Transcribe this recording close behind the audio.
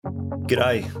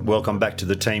G'day, welcome back to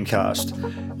the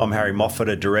Teamcast. I'm Harry Moffat,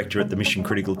 a director at the Mission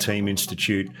Critical Team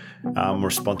Institute. I'm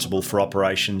responsible for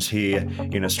operations here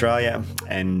in Australia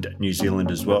and New Zealand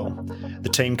as well. The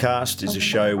Teamcast is a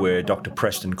show where Dr.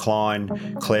 Preston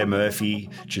Klein, Claire Murphy,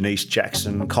 Janice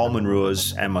Jackson, Coleman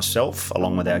Ruiz and myself,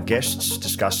 along with our guests,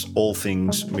 discuss all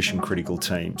things mission critical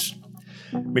teams.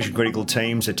 Mission critical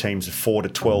teams are teams of 4 to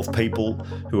 12 people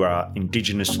who are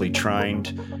indigenously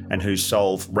trained and who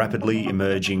solve rapidly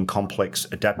emerging complex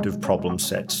adaptive problem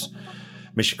sets.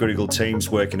 Mission critical teams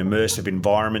work in immersive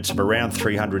environments of around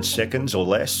 300 seconds or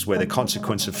less, where the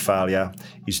consequence of failure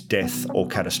is death or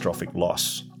catastrophic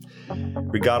loss.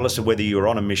 Regardless of whether you're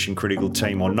on a mission critical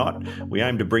team or not, we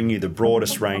aim to bring you the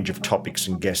broadest range of topics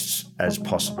and guests as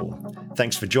possible.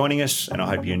 Thanks for joining us, and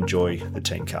I hope you enjoy the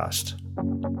Teamcast.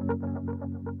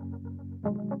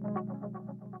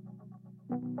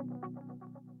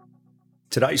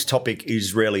 Today's topic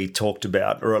is rarely talked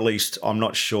about, or at least I'm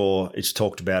not sure it's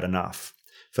talked about enough.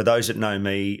 For those that know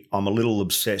me, I'm a little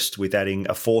obsessed with adding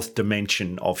a fourth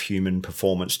dimension of human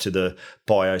performance to the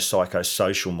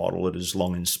biopsychosocial model that has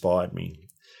long inspired me.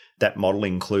 That model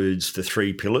includes the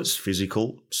 3 pillars: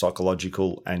 physical,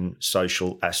 psychological, and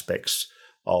social aspects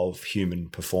of human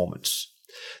performance.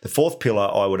 The 4th pillar,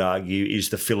 I would argue, is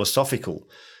the philosophical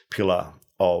pillar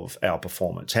of our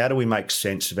performance. How do we make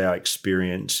sense of our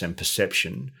experience and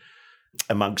perception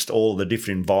amongst all the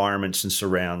different environments and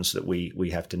surrounds that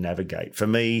we have to navigate? For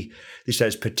me, this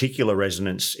has particular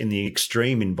resonance in the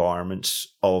extreme environments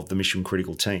of the mission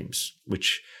critical teams,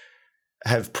 which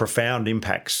have profound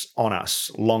impacts on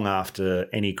us long after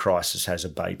any crisis has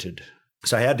abated.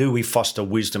 So how do we foster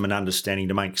wisdom and understanding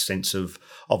to make sense of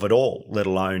it all, let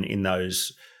alone in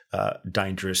those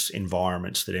dangerous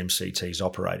environments that MCTs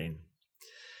operate in?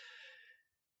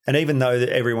 And even though that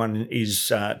everyone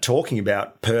is talking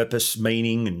about purpose,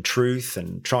 meaning and truth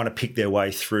and trying to pick their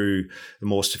way through the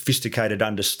more sophisticated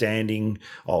understanding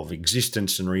of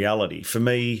existence and reality, for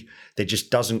me, there just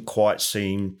doesn't quite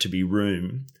seem to be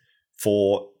room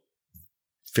for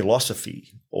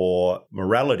philosophy or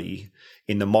morality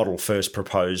in the model first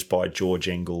proposed by George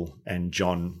Engel and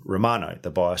John Romano,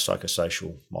 the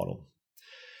biopsychosocial model.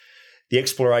 The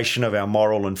exploration of our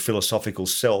moral and philosophical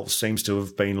selves seems to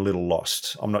have been a little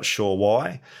lost. I'm not sure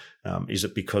why. Is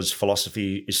it because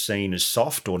philosophy is seen as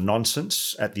soft or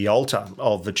nonsense at the altar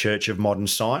of the Church of Modern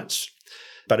Science?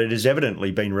 But it has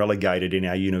evidently been relegated in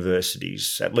our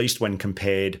universities, at least when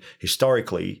compared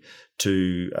historically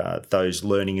to those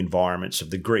learning environments of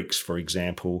the Greeks, for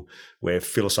example, where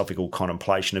philosophical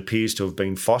contemplation appears to have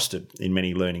been fostered in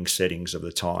many learning settings of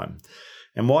the time.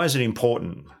 And why is it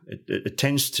important? It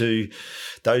tends to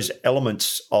those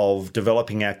elements of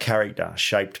developing our character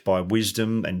shaped by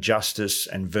wisdom and justice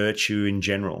and virtue in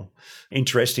general.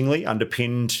 Interestingly,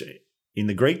 underpinned in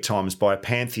the Greek times by a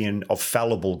pantheon of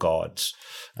fallible gods.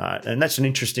 And that's an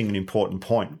interesting and important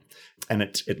point. And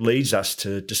it leads us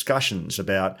to discussions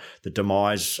about the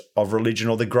demise of religion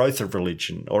or the growth of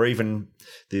religion, or even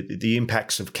the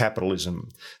impacts of capitalism.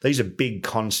 These are big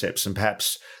concepts, and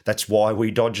perhaps that's why we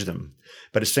dodge them.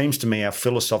 But it seems to me our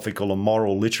philosophical and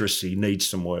moral literacy needs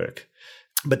some work.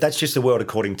 But that's just the world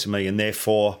according to me, and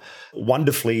therefore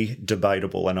wonderfully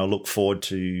debatable. And I look forward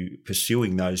to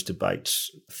pursuing those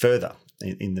debates further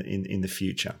in the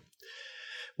future.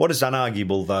 What is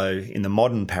unarguable, though, in the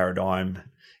modern paradigm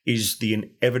is the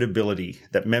inevitability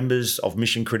that members of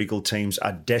mission critical teams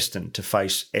are destined to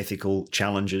face ethical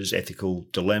challenges, ethical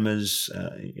dilemmas,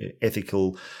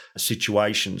 ethical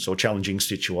situations or challenging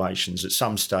situations at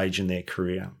some stage in their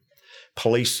career.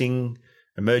 Policing,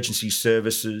 emergency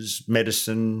services,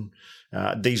 medicine,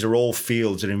 these are all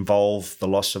fields that involve the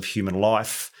loss of human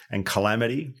life and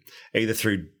calamity, either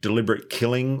through deliberate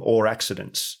killing or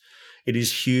accidents. It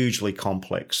is hugely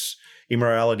complex.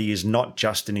 Immorality is not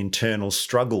just an internal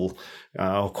struggle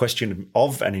or question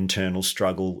of an internal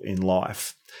struggle in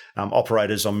life.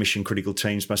 Operators on mission critical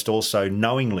teams must also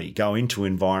knowingly go into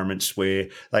environments where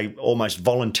they almost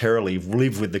voluntarily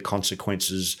live with the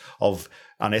consequences of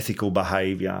unethical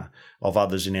behaviour of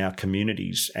others in our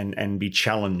communities and be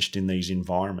challenged in these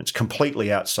environments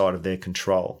completely outside of their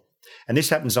control. And this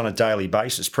happens on a daily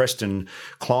basis. Preston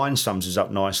Klein sums this up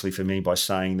nicely for me by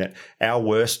saying that our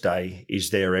worst day is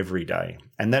there every day.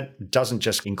 And that doesn't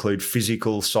just include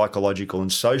physical, psychological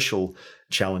and social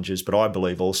challenges, but I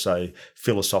believe also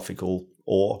philosophical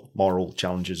or moral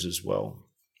challenges as well.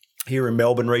 Here in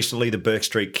Melbourne recently, the Burke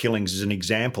Street killings is an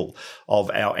example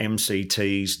of our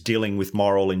MCTs dealing with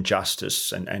moral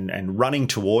injustice and running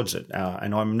towards it.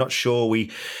 And I'm not sure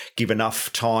we give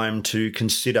enough time to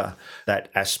consider that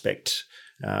aspect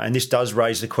And this does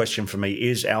raise the question for me,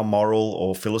 is our moral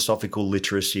or philosophical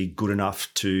literacy good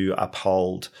enough to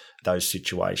uphold those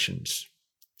situations?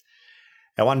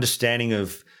 Our understanding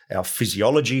of our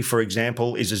physiology, for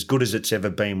example, is as good as it's ever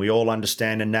been. We all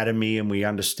understand anatomy and we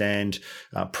understand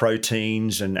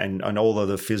proteins and all of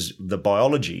the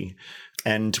biology.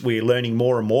 And we're learning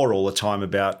more and more all the time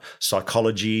about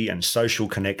psychology and social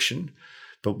connection.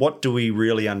 But what do we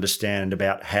really understand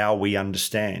about how we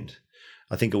understand?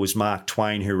 I think it was Mark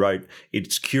Twain who wrote,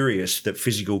 "It's curious that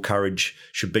physical courage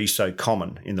should be so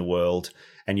common in the world,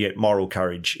 and yet moral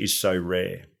courage is so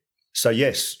rare." So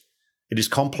yes, it is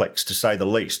complex to say the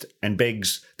least, and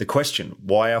begs the question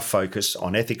why our focus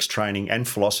on ethics training and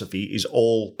philosophy is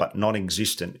all but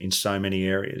non-existent in so many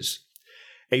areas.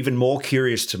 Even more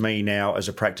curious to me now as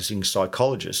a practicing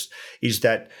psychologist is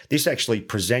that this actually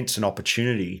presents an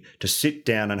opportunity to sit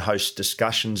down and host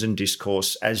discussions and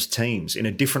discourse as teams in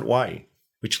a different way,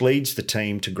 which leads the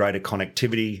team to greater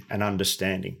connectivity and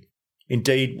understanding.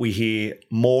 Indeed, we hear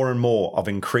more and more of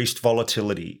increased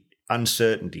volatility,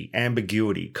 uncertainty,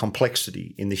 ambiguity,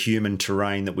 complexity in the human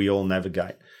terrain that we all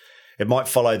navigate. It might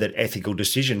follow that ethical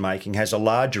decision-making has a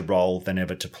larger role than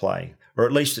ever to play, or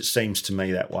at least it seems to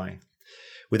me that way.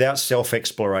 Without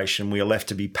self-exploration, we are left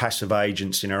to be passive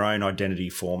agents in our own identity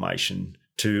formation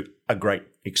to a great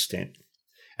extent.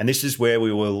 And this is where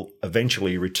we will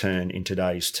eventually return in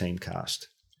today's Teamcast.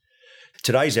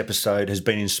 Today's episode has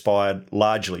been inspired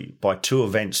largely by two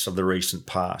events of the recent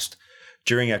past.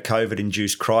 During our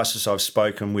COVID-induced crisis, I've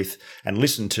spoken with and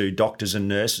listened to doctors and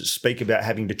nurses speak about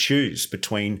having to choose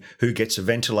between who gets a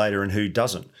ventilator and who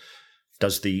doesn't.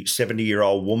 Does the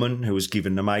 70-year-old woman who has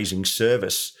given amazing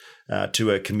service to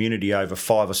her community over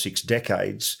 5 or 6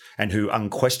 decades and who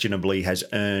unquestionably has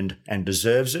earned and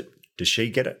deserves it, does she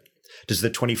get it? Does the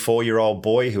 24-year-old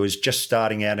boy who is just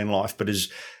starting out in life but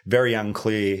is very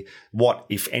unclear what,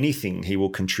 if anything, he will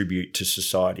contribute to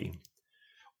society?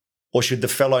 Or should the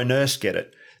fellow nurse get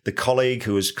it, the colleague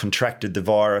who has contracted the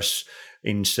virus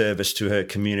in service to her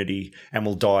community and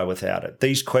will die without it?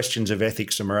 These questions of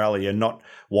ethics and morality are not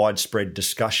widespread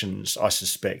discussions, I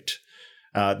suspect.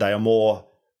 They are more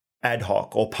ad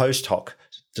hoc or post hoc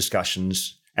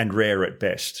discussions and rare at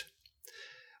best.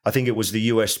 I think it was the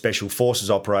US Special Forces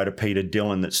operator Peter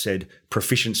Dillon that said,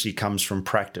 "Proficiency comes from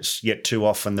practice, yet too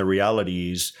often the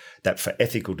reality is that for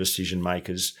ethical decision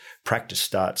makers, practice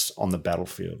starts on the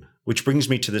battlefield." Which brings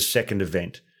me to the second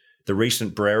event, the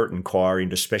recent Brereton inquiry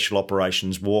into special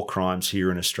operations war crimes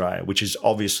here in Australia, which is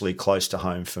obviously close to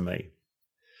home for me.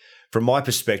 From my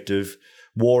perspective,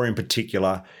 war in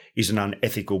particular is an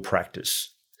unethical practice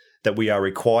that we are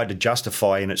required to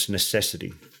justify in its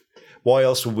necessity. Why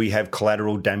else would we have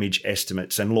collateral damage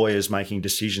estimates and lawyers making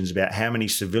decisions about how many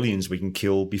civilians we can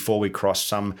kill before we cross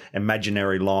some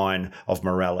imaginary line of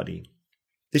morality?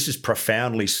 This is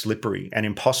profoundly slippery and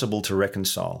impossible to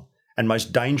reconcile. And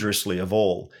most dangerously of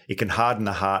all, it can harden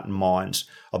the heart and minds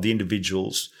of the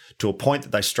individuals to a point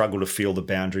that they struggle to feel the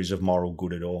boundaries of moral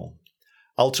good at all.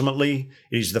 Ultimately,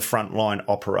 it is the frontline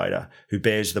operator who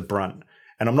bears the brunt,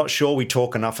 and I'm not sure we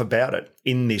talk enough about it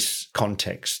in this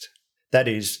context. That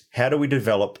is, how do we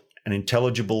develop an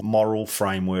intelligible moral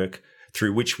framework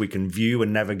through which we can view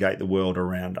and navigate the world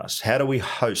around us? How do we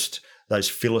host those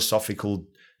philosophical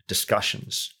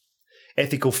discussions?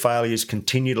 Ethical failures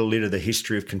continue to litter the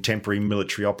history of contemporary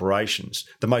military operations.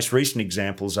 The most recent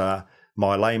examples are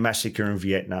My Lai massacre in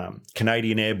Vietnam,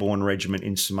 Canadian Airborne Regiment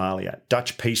in Somalia,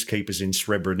 Dutch peacekeepers in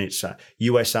Srebrenica,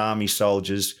 US Army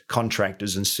soldiers,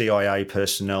 contractors and CIA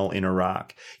personnel in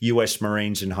Iraq, US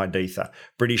Marines in Haditha,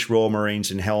 British Royal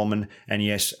Marines in Helmand, and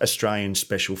yes, Australian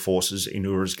Special Forces in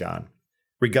Uruzgan.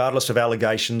 Regardless of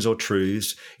allegations or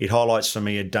truths, it highlights for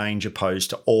me a danger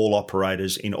posed to all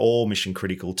operators in all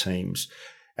mission-critical teams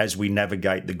as we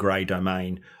navigate the grey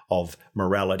domain of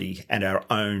morality and our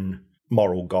own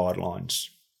moral guidelines.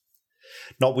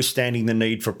 Notwithstanding the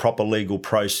need for proper legal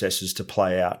processes to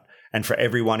play out and for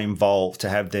everyone involved to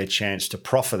have their chance to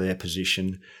proffer their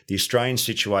position, the Australian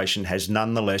situation has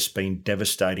nonetheless been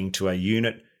devastating to our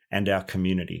unit and our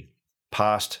community,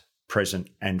 past, present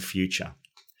and future.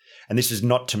 And this is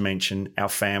not to mention our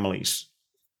families,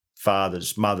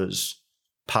 fathers, mothers,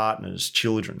 partners,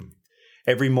 children.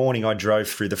 Every morning I drove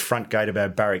through the front gate of our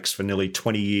barracks for nearly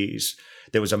 20 years.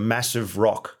 There was a massive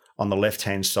rock on the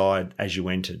left-hand side as you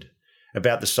entered,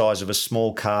 about the size of a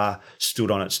small car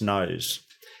stood on its nose.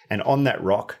 And on that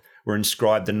rock were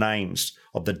inscribed the names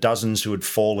of the dozens who had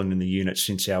fallen in the unit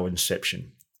since our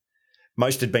inception.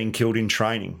 Most had been killed in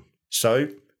training. So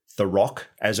the rock,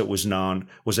 as it was known,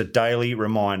 was a daily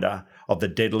reminder of the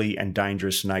deadly and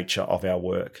dangerous nature of our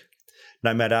work.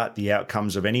 No matter the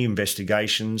outcomes of any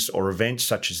investigations or events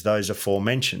such as those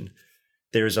aforementioned,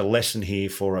 there is a lesson here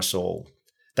for us all,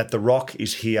 that the Rock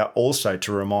is here also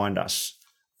to remind us,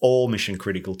 all mission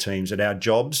critical teams, that our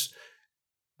jobs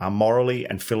are morally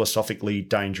and philosophically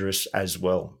dangerous as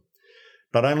well.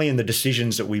 Not only in the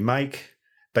decisions that we make,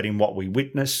 but in what we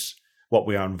witness, what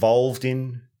we are involved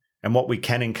in, and what we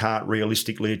can and can't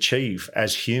realistically achieve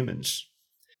as humans.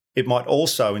 It might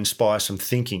also inspire some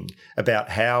thinking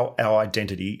about how our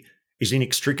identity is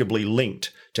inextricably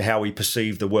linked to how we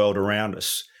perceive the world around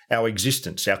us, our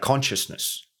existence, our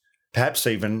consciousness, perhaps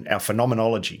even our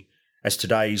phenomenology, as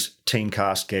today's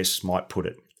Teamcast guests might put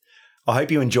it. I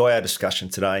hope you enjoy our discussion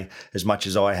today as much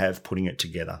as I have putting it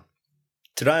together.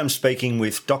 Today I'm speaking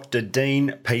with Dr.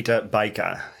 Dean Peter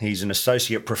Baker. He's an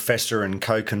Associate Professor and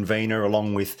co-convener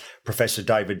along with Professor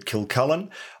David Kilcullen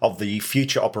of the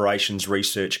Future Operations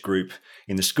Research Group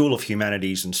in the School of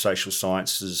Humanities and Social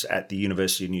Sciences at the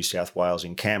University of New South Wales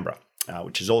in Canberra,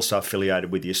 which is also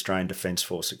affiliated with the Australian Defence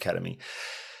Force Academy.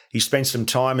 He spent some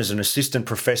time as an Assistant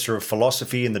Professor of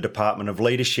Philosophy in the Department of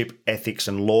Leadership, Ethics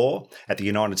and Law at the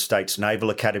United States Naval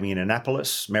Academy in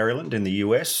Annapolis, Maryland in the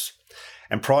US.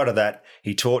 And prior to that,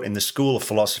 he taught in the School of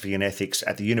Philosophy and Ethics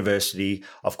at the University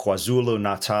of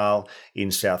KwaZulu-Natal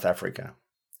in South Africa.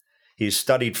 He has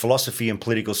studied philosophy and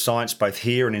political science both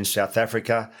here and in South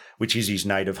Africa, which is his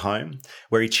native home,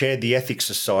 where he chaired the Ethics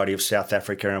Society of South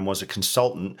Africa and was a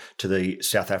consultant to the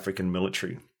South African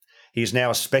military. He is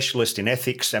now a specialist in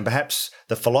ethics and perhaps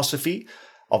the philosophy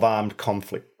of armed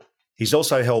conflict. He's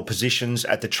also held positions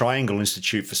at the Triangle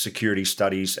Institute for Security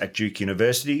Studies at Duke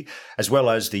University, as well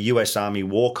as the US Army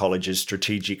War College's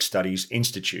Strategic Studies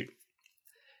Institute.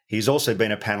 He's also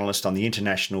been a panellist on the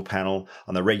International Panel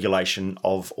on the Regulation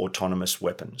of Autonomous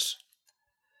Weapons.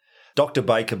 Dr.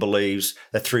 Baker believes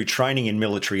that through training in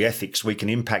military ethics, we can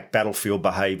impact battlefield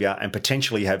behaviour and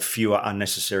potentially have fewer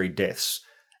unnecessary deaths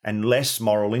and less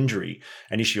moral injury,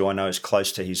 an issue I know is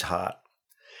close to his heart.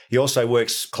 He also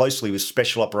works closely with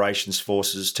Special Operations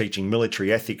Forces, teaching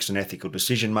military ethics and ethical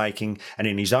decision-making, and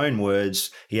in his own words,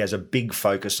 he has a big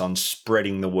focus on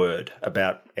spreading the word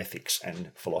about ethics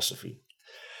and philosophy.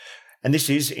 And this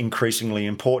is increasingly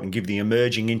important, given the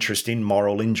emerging interest in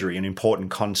moral injury, an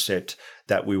important concept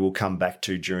that we will come back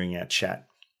to during our chat.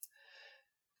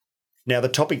 Now, the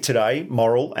topic today,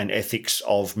 moral and ethics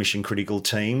of mission-critical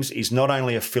teams, is not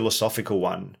only a philosophical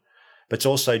one, but it's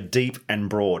also deep and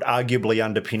broad, arguably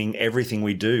underpinning everything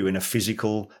we do in a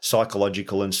physical,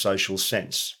 psychological and social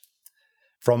sense.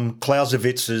 From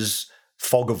Clausewitz's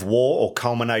Fog of War or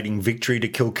Culminating Victory to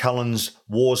Kilcullen's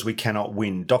Wars We Cannot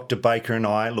Win, Dr. Baker and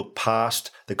I look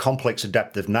past the complex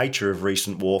adaptive nature of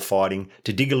recent war fighting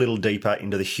to dig a little deeper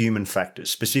into the human factors,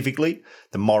 specifically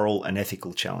the moral and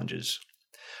ethical challenges.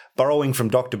 Borrowing from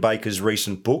Dr. Baker's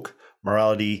recent book,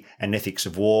 Morality and Ethics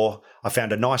of War, I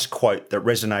found a nice quote that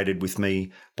resonated with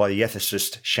me by the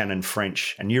ethicist Shannon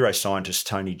French and neuroscientist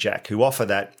Tony Jack, who offer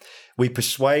that we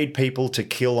persuade people to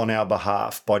kill on our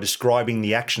behalf by describing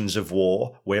the actions of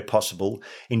war, where possible,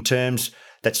 in terms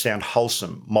that sound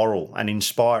wholesome, moral and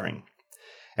inspiring.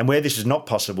 And where this is not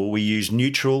possible, we use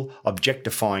neutral,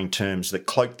 objectifying terms that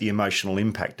cloak the emotional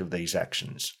impact of these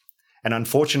actions. An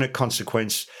unfortunate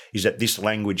consequence is that this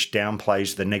language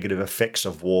downplays the negative effects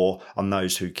of war on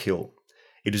those who kill.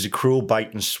 It is a cruel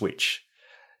bait and switch.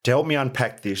 To help me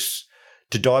unpack this,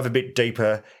 to dive a bit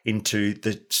deeper into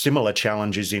the similar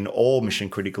challenges in all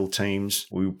mission-critical teams,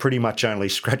 we will pretty much only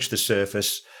scratch the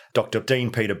surface. Dr.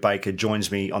 Dean Peter Baker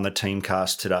joins me on the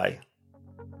Teamcast today.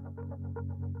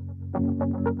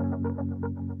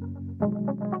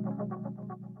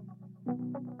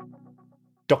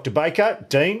 Dr. Baker,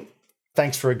 Dean,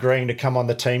 thanks for agreeing to come on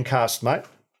the Teamcast, mate.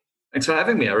 Thanks for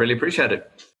having me. I really appreciate it.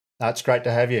 It's great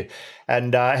to have you.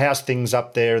 And how's things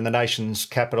up there in the nation's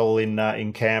capital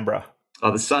in Canberra?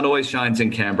 Oh, the sun always shines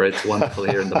in Canberra. It's wonderful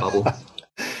here in the bubble.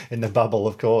 In the bubble,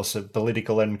 of course, a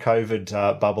political and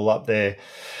COVID bubble up there.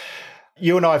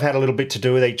 You and I have had a little bit to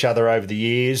do with each other over the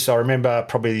years. I remember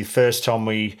probably the first time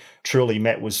we truly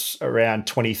met was around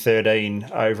 2013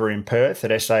 over in Perth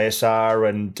at SASR,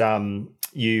 and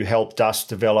you helped us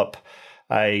develop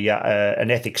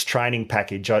an ethics training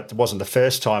package. It wasn't the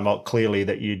first time, clearly,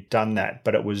 that you'd done that,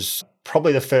 but it was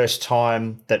probably the first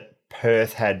time that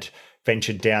Perth had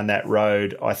ventured down that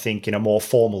road, I think, in a more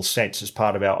formal sense as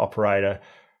part of our operator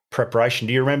preparation.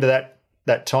 Do you remember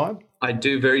that time? I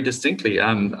do very distinctly.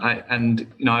 I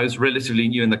was relatively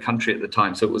new in the country at the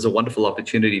time, so it was a wonderful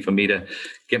opportunity for me to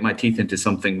get my teeth into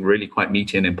something really quite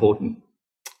meaty and important.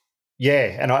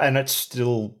 Yeah, and it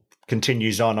still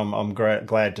continues on, I'm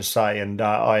glad to say, and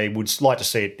I would like to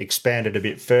see it expanded a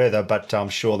bit further, but I'm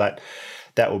sure that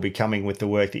that will be coming with the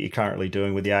work that you're currently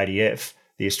doing with the ADF,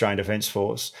 the Australian Defence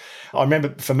Force. I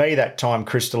remember for me that time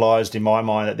crystallised in my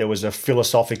mind that there was a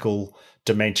philosophical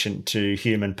dimension to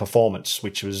human performance,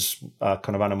 which was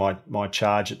kind of under my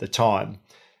charge at the time.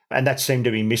 And that seemed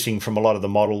to be missing from a lot of the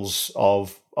models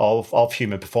of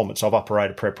human performance, of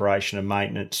operator preparation and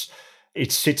maintenance.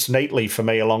 It sits neatly for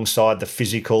me alongside the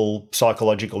physical,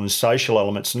 psychological and social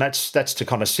elements. And that's to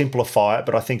kind of simplify it,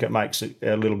 but I think it makes it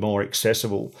a little more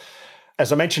accessible.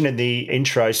 As I mentioned in the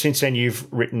intro, since then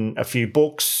you've written a few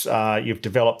books, you've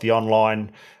developed the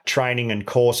online training and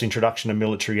course Introduction to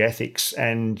Military Ethics,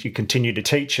 and you continue to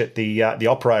teach at the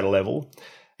operator level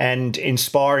and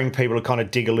inspiring people to kind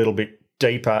of dig a little bit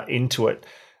deeper into it.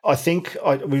 I think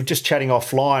we were just chatting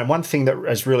offline. One thing that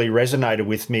has really resonated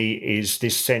with me is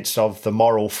this sense of the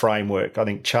moral framework. I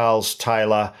think Charles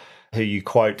Taylor, who you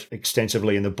quote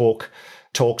extensively in the book,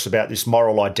 talks about this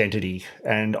moral identity.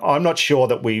 And I'm not sure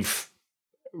that we've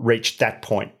reached that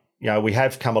point. You know, we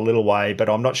have come a little way, but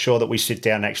I'm not sure that we sit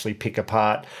down and actually pick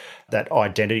apart that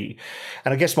identity.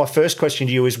 And I guess my first question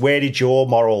to you is, where did your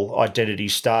moral identity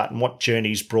start and what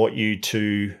journeys brought you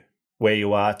to where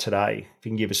you are today? If you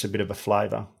can give us a bit of a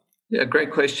flavour. Yeah,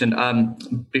 great question.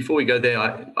 Before we go there,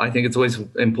 I think it's always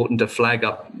important to flag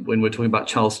up when we're talking about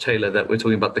Charles Taylor that we're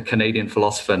talking about the Canadian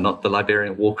philosopher, not the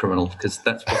Liberian war criminal, because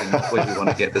that's probably not where we want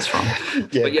to get this from.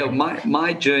 Yeah. But yeah,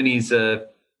 my journey's a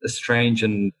strange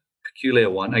and peculiar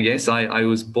one, I guess. I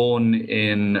was born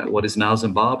in what is now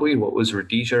Zimbabwe, what was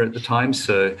Rhodesia at the time.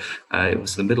 So it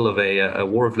was the middle of a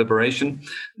war of liberation.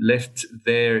 Left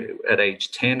there at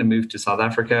age 10 and moved to South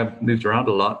Africa, moved around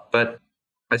a lot. But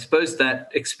I suppose that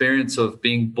experience of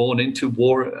being born into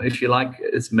war, if you like,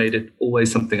 has made it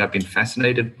always something I've been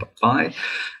fascinated by.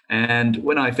 And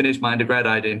when I finished my undergrad,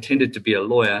 I'd intended to be a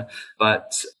lawyer,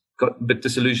 but got a bit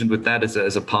disillusioned with that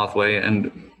as a pathway,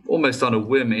 and almost on a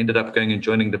whim ended up going and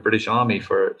joining the British Army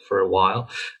for a while.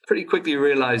 Pretty quickly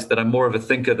realized that I'm more of a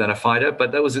thinker than a fighter,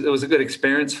 but it was a good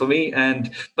experience for me.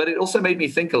 But it also made me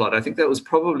think a lot. I think that was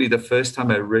probably the first time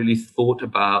I really thought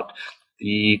about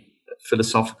the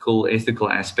philosophical, ethical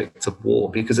aspects of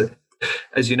war, because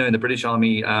as you know, in the British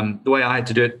Army, the way I had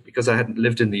to do it, because I hadn't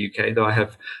lived in the UK, though I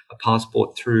have a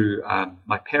passport through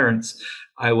my parents,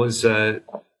 I was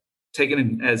taken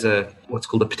in as what's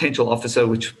called a potential officer,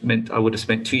 which meant I would have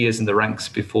spent 2 years in the ranks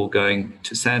before going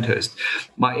to Sandhurst.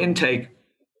 My intake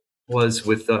was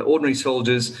with ordinary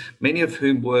soldiers, many of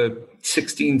whom were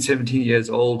 16, 17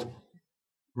 years old,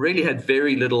 really had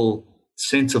very little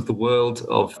sense of the world,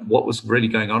 of what was really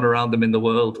going on around them in the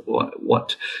world,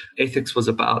 what ethics was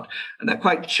about. And that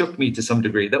quite shook me to some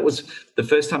degree. That was the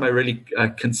first time I really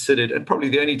considered, and probably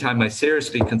the only time I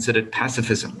seriously considered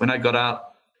pacifism. When I got out,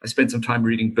 I spent some time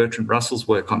reading Bertrand Russell's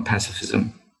work on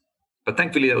pacifism. But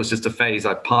thankfully, that was just a phase.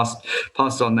 I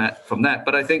passed on that from that.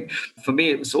 But I think for me,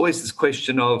 it was always this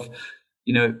question of,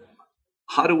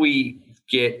 how do we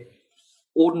get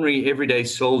ordinary, everyday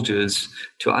soldiers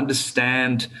to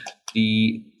understand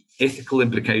the ethical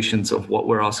implications of what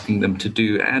we're asking them to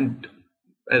do? And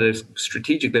at a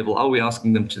strategic level, are we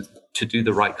asking them to do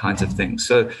the right kinds of things?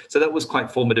 So that was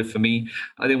quite formative for me.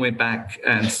 I then went back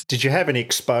and... Did you have any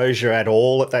exposure at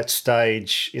all at that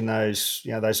stage in those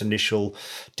initial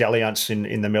dalliance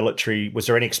in the military? Was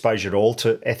there any exposure at all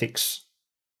to ethics?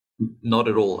 Not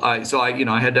at all. I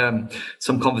had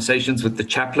some conversations with the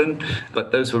chaplain,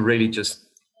 but those were really just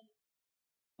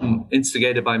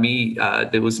instigated by me.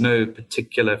 There was no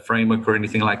particular framework or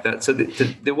anything like that. So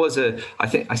there was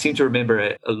I seem to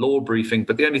remember a law briefing,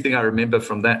 but the only thing I remember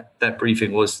from that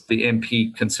briefing was the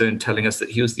MP concerned telling us that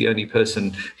he was the only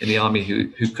person in the army who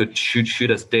could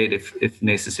shoot us dead if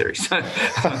necessary. So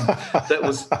that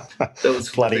was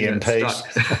bloody MPs.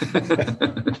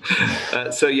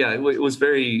 So yeah, it was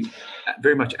very,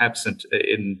 very much absent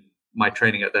in my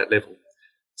training at that level.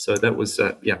 So that was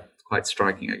quite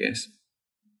striking, I guess.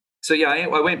 So yeah,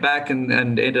 I went back and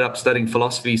ended up studying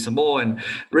philosophy some more, and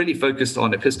really focused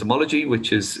on epistemology,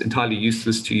 which is entirely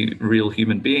useless to real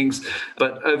human beings.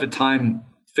 But over time,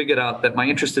 figured out that my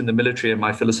interest in the military and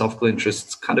my philosophical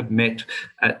interests kind of met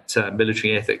at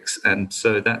military ethics. And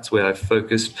so that's where I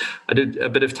focused. I did a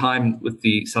bit of time with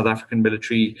the South African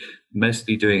military,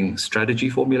 mostly doing strategy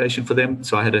formulation for them.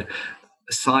 So I had a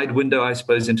side window, I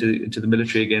suppose, into the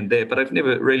military again there. But I've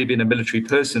never really been a military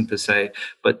person per se,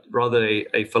 but rather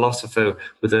a philosopher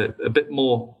with a bit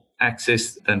more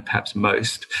access than perhaps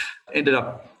most. Ended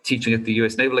up teaching at the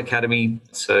US Naval Academy,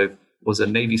 so was a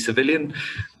Navy civilian,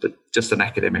 but just an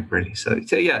academic really. So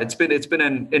yeah, it's been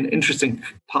an interesting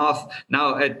path.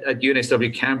 Now at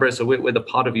UNSW Canberra, so we're the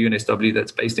part of UNSW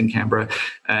that's based in Canberra,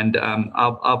 and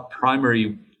our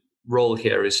primary role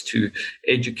here is to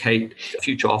educate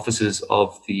future officers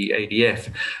of the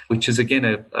ADF, which is, again,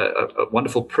 a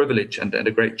wonderful privilege and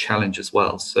a great challenge as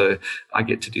well. So I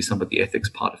get to do some of the ethics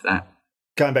part of that.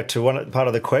 Going back to one part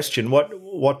of the question,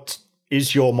 what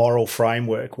is your moral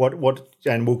framework? What,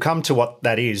 and we'll come to what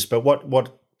that is, but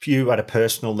what view at a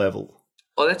personal level?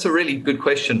 Oh, that's a really good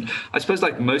question. I suppose,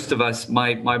 like most of us,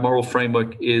 my moral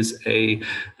framework is a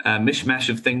mishmash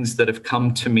of things that have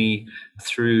come to me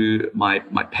through my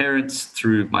parents,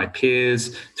 through my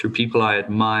peers, through people I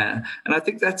admire. And I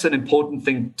think that's an important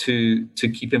thing to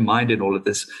keep in mind in all of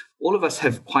this. All of us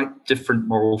have quite different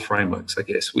moral frameworks, I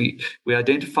guess. We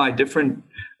identify different,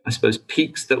 I suppose,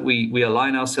 peaks that we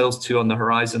align ourselves to on the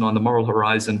horizon, on the moral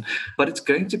horizon, but it's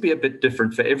going to be a bit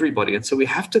different for everybody. And so we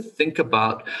have to think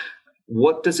about,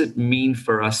 what does it mean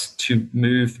for us to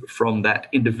move from that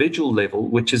individual level,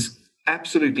 which is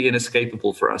absolutely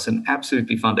inescapable for us and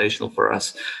absolutely foundational for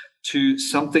us, to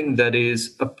something that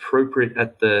is appropriate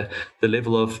at the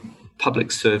level of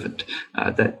public servant,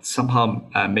 that somehow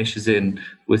meshes in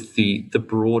with the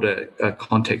broader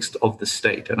context of the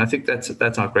state. And I think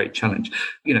that's our great challenge.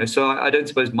 So I don't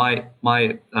suppose my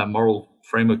moral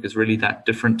framework is really that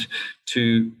different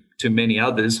to many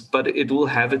others, but it will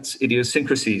have its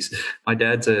idiosyncrasies. My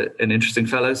dad's an interesting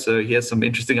fellow, so he has some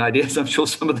interesting ideas. I'm sure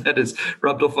some of that is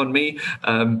rubbed off on me.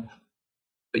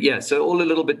 But yeah, so all a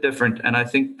little bit different. And I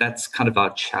think that's kind of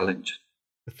our challenge.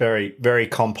 Very, very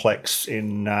complex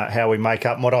in how we make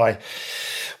up. And what I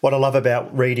love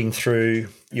about reading through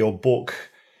your book,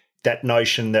 that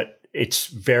notion that it's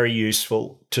very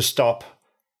useful to stop,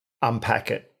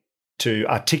 unpack it, to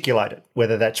articulate it,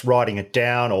 whether that's writing it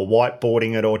down or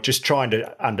whiteboarding it or just trying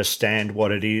to understand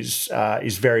what it is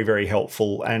very, very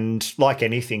helpful. And like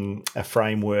anything, a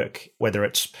framework, whether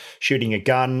it's shooting a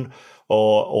gun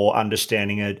or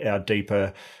understanding our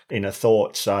deeper inner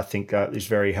thoughts, I think is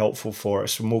very helpful for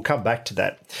us. And we'll come back to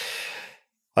that.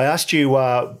 I asked you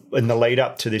in the lead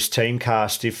up to this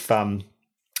Teamcast if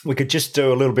we could just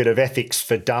do a little bit of ethics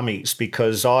for dummies,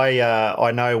 because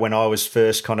I know when I was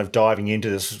first kind of diving into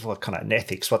this, what kind of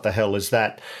ethics, what the hell is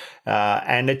that?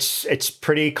 And it's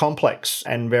pretty complex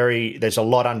and there's a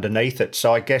lot underneath it.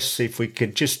 So I guess if I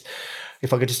could just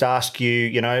ask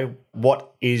you,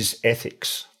 what is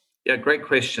ethics? Yeah, great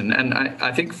question. And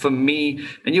I think for me,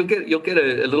 and you'll get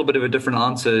a little bit of a different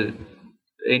answer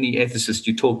any ethicist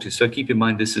you talk to. So keep in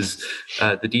mind, this is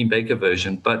the Dean Baker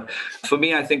version. But for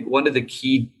me, I think one of the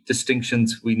key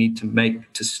distinctions we need to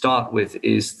make to start with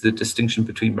is the distinction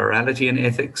between morality and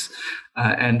ethics.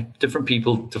 And different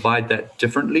people divide that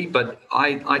differently. But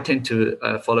I tend to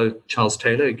follow Charles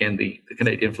Taylor, again, the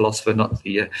Canadian philosopher, not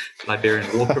the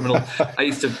Liberian war criminal. I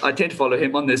tend to follow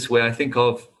him on this, where I think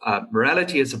of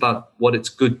morality is about what it's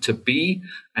good to be,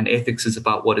 and ethics is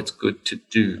about what it's good to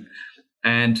do.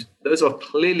 And those are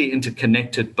clearly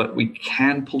interconnected, but we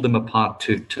can pull them apart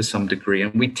to some degree.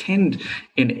 And we tend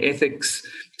in ethics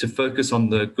to focus on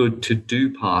the good to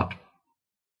do part.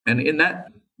 And in that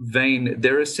vein,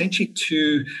 there are essentially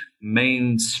two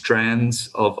main strands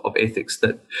of ethics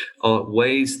that are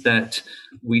ways that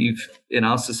we've, in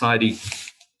our society,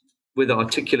 whether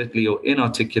articulately or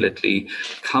inarticulately,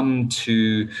 come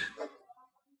to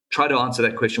try to answer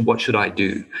that question, what should I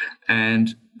do?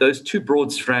 And those two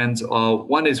broad strands are,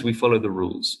 one is we follow the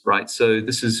rules, right? So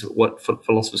this is what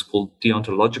philosophers call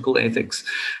deontological ethics.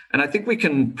 And I think we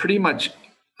can pretty much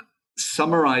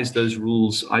summarize those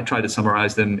rules. I try to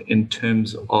summarize them in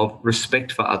terms of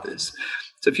respect for others.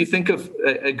 So if you think of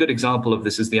a good example of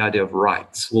this is the idea of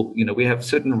rights. Well, we have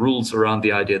certain rules around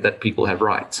the idea that people have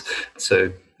rights.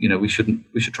 So we should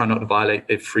try not to violate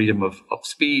their freedom of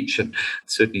speech and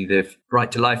certainly their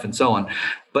right to life and so on.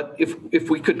 But if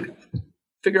we could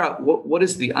figure out what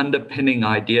is the underpinning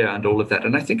idea and all of that.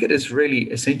 And I think it is really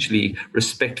essentially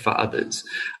respect for others.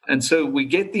 And so we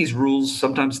get these rules.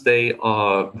 Sometimes they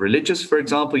are religious, for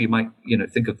example. You might,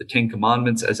 think of the Ten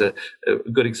Commandments as a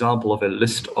good example of a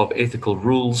list of ethical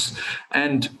rules.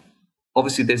 And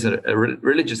obviously there's a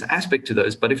religious aspect to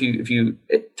those. But if you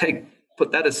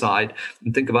put that aside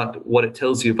and think about what it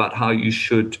tells you about how you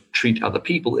should treat other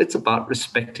people, it's about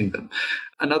respecting them.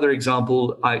 Another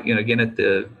example, again, at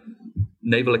the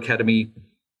Naval Academy,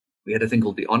 we had a thing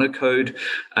called the Honor Code,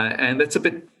 and that's a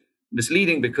bit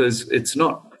misleading because it's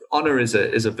not. Honor is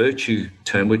a virtue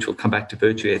term, which we'll come back to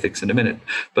virtue ethics in a minute.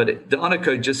 But the Honor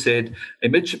Code just said a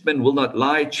midshipman will not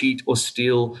lie, cheat, or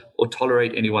steal, or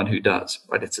tolerate anyone who does.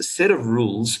 Right? It's a set of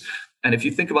rules And if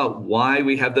you think about why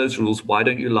we have those rules, why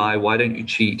don't you lie, why don't you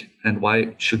cheat, and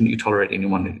why shouldn't you tolerate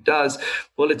anyone who does?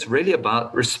 Well, it's really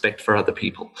about respect for other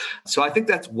people. So I think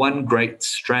that's one great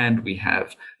strand we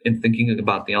have in thinking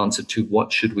about the answer to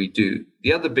what should we do.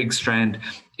 The other big strand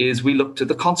is we look to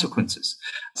the consequences.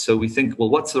 So we think,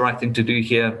 well, what's the right thing to do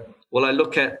here? Well, I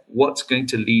look at what's going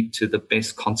to lead to the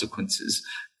best consequences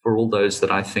for all those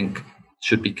that I think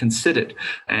should be considered.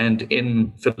 And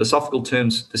in philosophical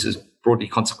terms, this is broadly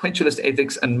consequentialist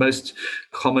ethics, and most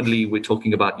commonly we're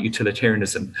talking about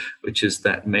utilitarianism, which is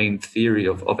that main theory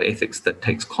of ethics that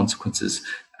takes consequences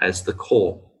as the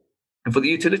core. And for the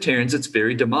utilitarians, it's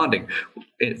very demanding.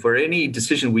 For any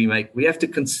decision we make, we have to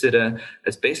consider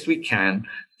as best we can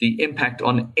the impact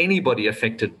on anybody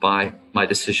affected by my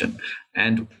decision.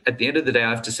 And at the end of the day, I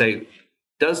have to say,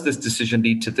 does this decision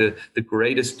lead to the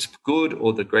greatest good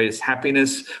or the greatest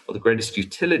happiness or the greatest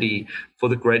utility for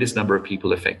the greatest number of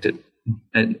people affected?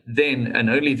 And then, and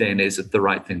only then, is it the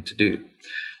right thing to do.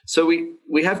 So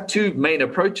we have two main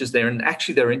approaches there, and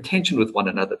actually they're in tension with one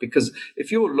another, because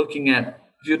if you're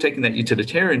taking that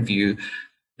utilitarian view,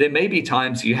 there may be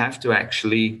times you have to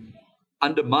actually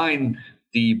undermine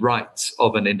the rights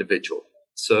of an individual.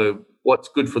 So what's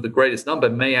good for the greatest number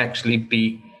may actually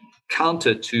be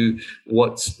counter to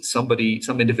what's some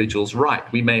individual's right.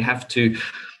 We may have to,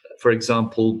 for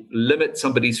example, limit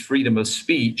somebody's freedom of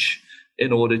speech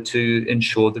in order to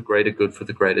ensure the greater good for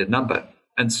the greater number.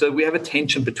 And so we have a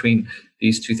tension between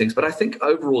these two things. But I think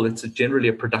overall it's generally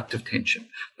a productive tension,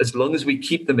 as long as we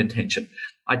keep them in tension.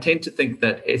 I tend to think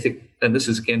that ethic, and this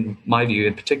is again my view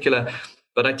in particular,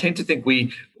 but I tend to think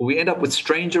we end up with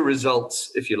stranger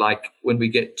results, if you like, when we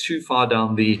get too far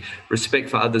down the respect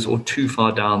for others or too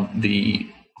far down the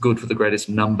good for the greatest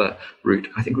number route.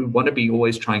 I think we want to be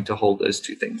always trying to hold those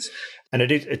two things. And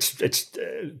it's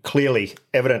clearly,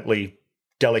 evidently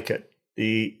delicate.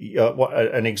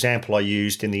 An example I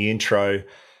used in the intro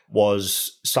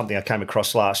was something I came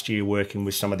across last year working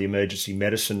with some of the emergency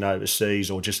medicine overseas,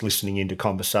 or just listening into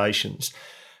conversations.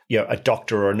 A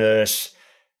doctor or a nurse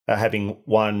having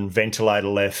one ventilator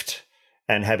left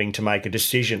and having to make a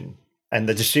decision. And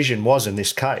the decision was, in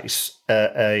this case,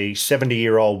 a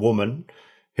 70-year-old woman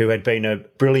who had been a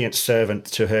brilliant servant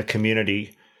to her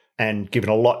community and given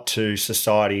a lot to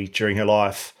society during her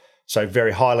life, so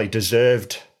very highly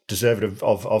deserved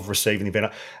of receiving the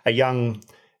benefit. A young,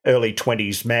 early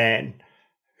 20s man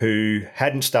who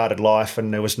hadn't started life,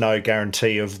 and there was no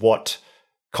guarantee of what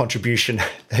contribution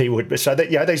he would be. So that,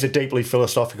 these are deeply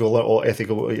philosophical or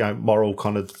ethical, moral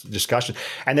kind of discussion.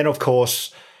 And then, of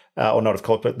course, or not of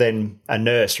course, but then a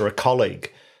nurse or a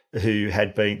colleague who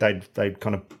had been, they'd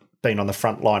kind of been on the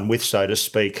front line with, so to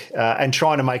speak, and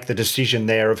trying to make the decision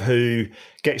there of who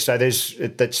gets. So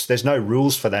there's no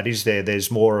rules for that, is there?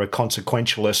 There's more a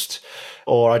consequentialist,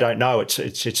 or I don't know.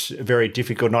 It's very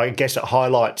difficult, and I guess it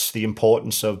highlights the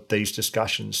importance of these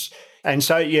discussions. And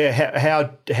so,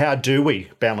 how do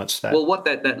we balance that? Well, what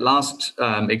that last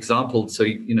example, so,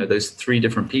 those three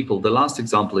different people, the last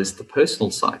example is the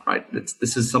personal side, right?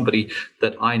 This is somebody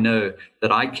that I know,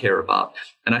 that I care about.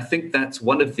 And I think that's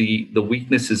one of the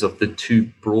weaknesses of the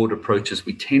two broad approaches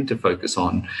we tend to focus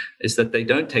on, is that they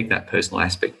don't take that personal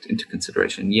aspect into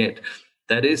consideration. Yet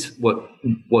that is what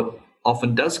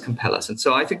often does compel us. And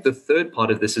so I think the third part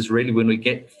of this is really when we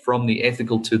get from the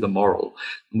ethical to the moral,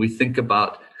 and we think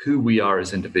about who we are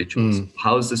as individuals.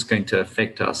 How is this going to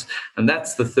affect us? And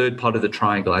that's the third part of the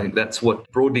triangle. I think that's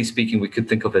what, broadly speaking, we could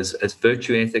think of as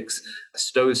virtue ethics.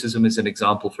 Stoicism is an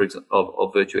example, for example,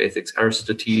 of virtue ethics.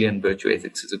 Aristotelian virtue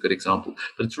ethics is a good example.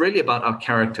 But it's really about our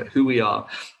character, who we are,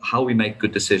 how we make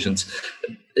good decisions.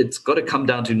 It's got to come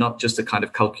down to not just a kind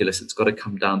of calculus. It's got to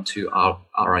come down to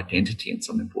our identity in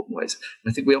some important ways.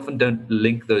 And I think we often don't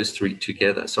link those three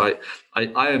together. So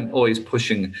I am always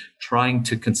pushing, trying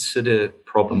to consider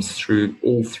problems through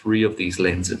all three of these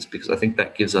lenses, because I think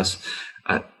that gives us,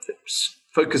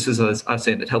 focuses, as I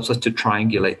said, it helps us to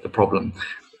triangulate the problem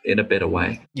in a better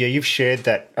way. Yeah, you've shared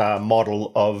that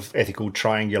model of ethical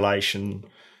triangulation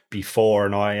before,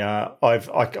 and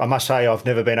I must say I've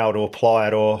never been able to apply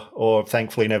it, or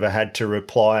thankfully never had to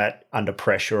apply it under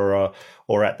pressure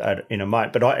or at in a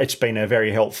moment. But it's been a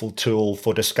very helpful tool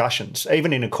for discussions,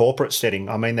 even in a corporate setting.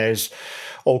 I mean, there's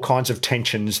all kinds of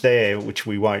tensions there, which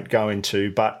we won't go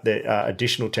into, but there are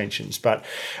additional tensions. But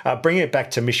bringing it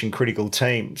back to mission critical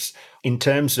teams, in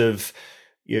terms of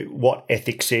what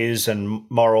ethics is and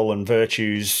moral and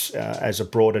virtues as a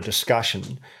broader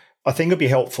discussion, I think it'd be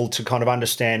helpful to kind of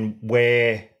understand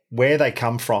where they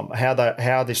come from,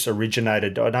 how this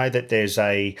originated. I know that there's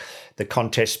the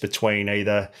contest between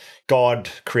either God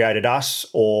created us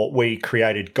or we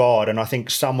created God, and I think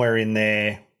somewhere in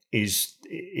there is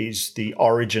the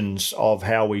origins of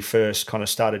how we first kind of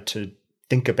started to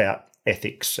think about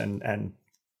ethics and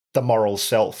the moral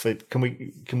self. Can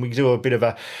we do a bit of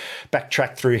a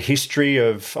backtrack through history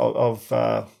of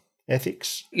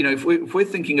ethics? If we're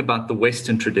thinking about the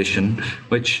Western tradition,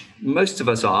 which most of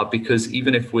us are, because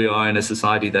even if we are in a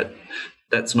society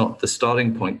that's not the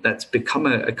starting point, that's become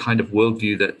a kind of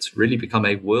worldview that's really become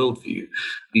a worldview.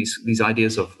 These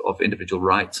ideas of individual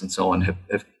rights and so on have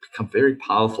become very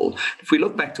powerful. If we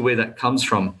look back to where that comes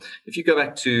from, if you go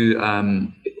back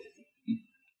to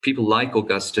people like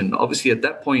Augustine, obviously at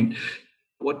that point,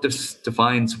 what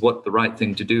defines what the right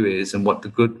thing to do is and what the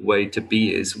good way to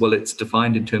be is? Well, it's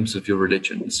defined in terms of your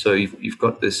religion. So you've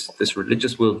got this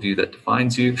religious worldview that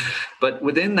defines you. But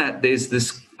within that, there's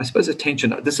this, I suppose, a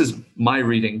tension. This is my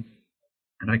reading,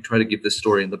 and I try to give this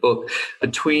story in the book,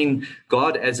 between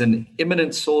God as an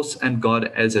immanent source and God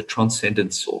as a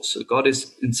transcendent source. So God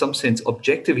is, in some sense,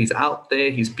 objective. He's out there.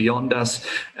 He's beyond us.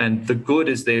 And the good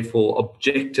is therefore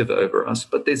objective over us.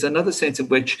 But there's another sense in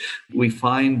which we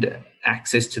find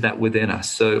access to that within us.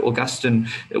 So Augustine,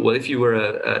 well, if you were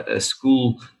a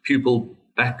school pupil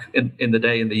back in the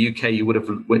day in the UK, you would have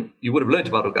learned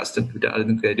about Augustine. I don't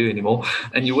think they do anymore.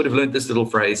 And you would have learned this little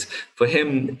phrase. For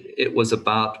him, it was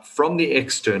about from the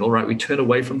external, right? We turn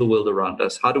away from the world around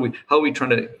us. How are we trying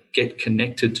to get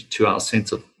connected to our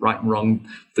sense of right and wrong,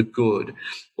 the good?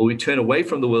 Well, we turn away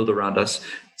from the world around us.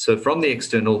 So from the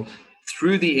external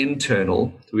through the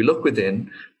internal, we look within,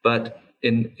 but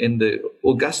in the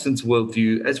Augustine's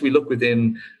worldview, as we look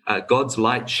within, God's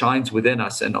light shines within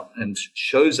us and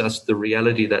shows us the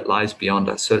reality that lies beyond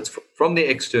us. So it's from the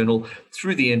external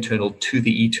through the internal to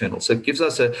the eternal. So it gives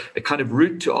us a kind of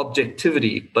route to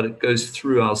objectivity, but it goes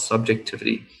through our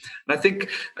subjectivity. And I think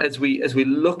as we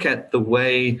look at the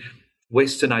way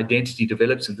Western identity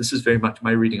develops, and this is very much my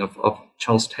reading of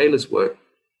Charles Taylor's work,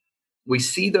 we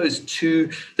see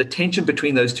the tension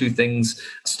between those two things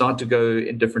start to go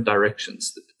in different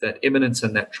directions, that immanence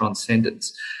and that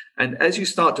transcendence. And as you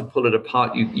start to pull it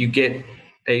apart, you get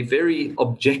a very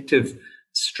objective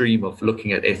stream of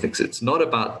looking at ethics. It's not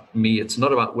about me. It's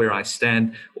not about where I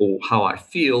stand or how I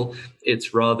feel.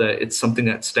 It's something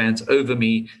that stands over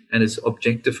me and is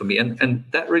objective for me. And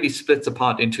that really splits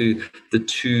apart into the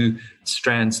two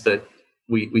strands that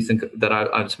we think that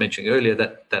I was mentioning earlier,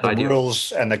 that the idea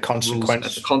rules and the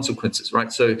consequences. The consequences, right?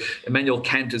 So Immanuel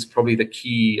Kant is probably the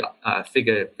key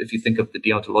figure if you think of the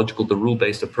deontological, the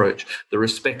rule-based approach, the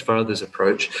respect for others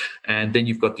approach, and then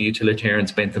you've got the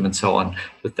utilitarians, Bentham, and so on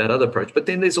with that other approach. But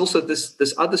then there's also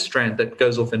this other strand that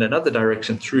goes off in another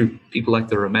direction through people like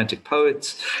the Romantic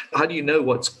poets. How do you know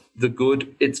what's the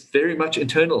good? It's very much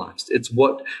internalized. It's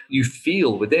what you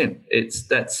feel within. It's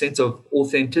that sense of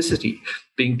authenticity,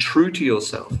 being true to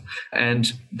yourself.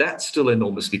 And that's still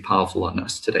enormously powerful on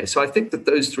us today. So I think that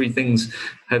those three things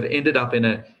have ended up in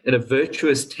a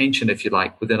virtuous tension, if you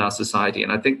like, within our society.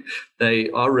 And I think they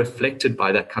are reflected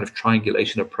by that kind of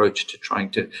triangulation approach to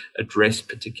trying to address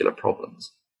particular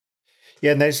problems.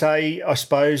 Yeah, and I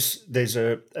suppose there's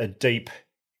a deep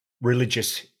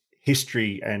religious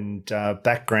history and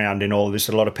background in all of this.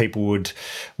 A lot of people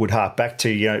would hark back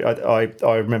to.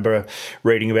 I remember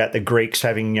reading about the Greeks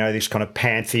having this kind of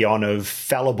pantheon of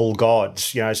fallible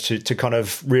gods. To kind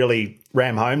of really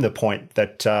ram home the point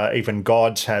that even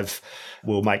gods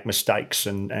will make mistakes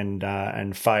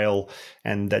and fail,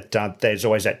 and that there's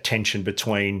always that tension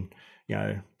between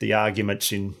the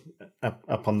arguments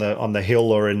up on the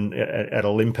hill or at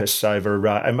Olympus over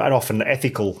and often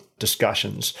ethical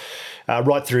discussions,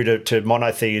 right through to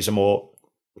monotheism or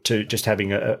to just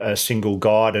having a single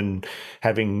God and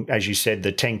having, as you said,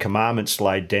 the 10 Commandments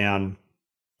laid down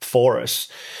for us.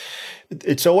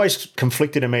 It's always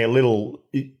conflicted in me a little.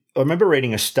 I remember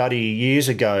reading a study years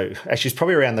ago, actually it's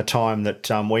probably around the time that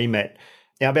we met,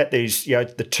 about these,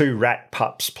 the two rat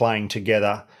pups playing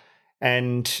together.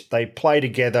 And they play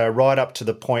together right up to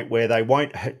the point where they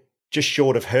won't, just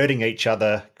short of hurting each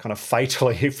other kind of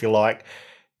fatally, if you like,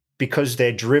 because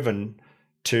they're driven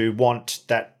to want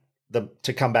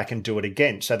to come back and do it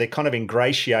again. So they're kind of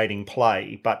ingratiating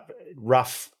play, but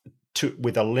rough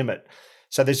with a limit.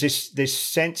 So there's this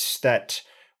sense that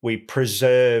we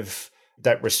preserve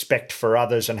that respect for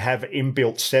others and have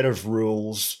inbuilt set of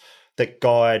rules that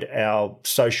guide our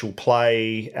social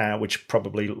play, which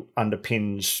probably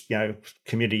underpins,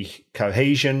 community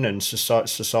cohesion and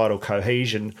societal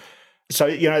cohesion. So,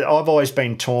 I've always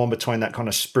been torn between that kind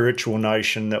of spiritual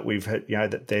notion that we've had,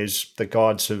 that there's the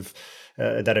gods of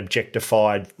that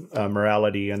objectified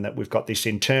morality, and that we've got this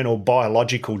internal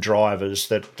biological drivers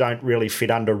that don't really fit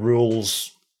under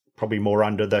rules, probably more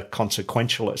under the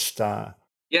consequentialist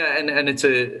Yeah, and it's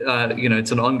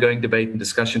it's an ongoing debate and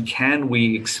discussion. Can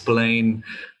we explain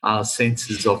our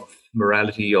senses of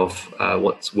morality, of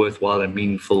what's worthwhile and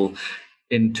meaningful,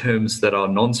 in terms that are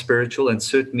non-spiritual? And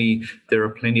certainly there are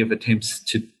plenty of attempts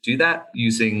to do that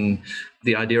using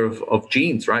the idea of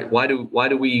genes, right? Why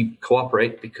do we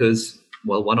cooperate? Because,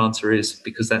 well, one answer is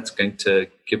because that's going to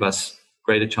give us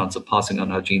greater chance of passing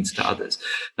on our genes to others.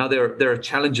 Now, there are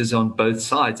challenges on both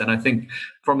sides, and I think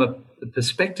from a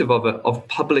perspective of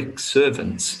public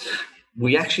servants,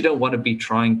 we actually don't want to be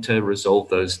trying to resolve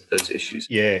those issues.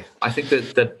 Yeah, I think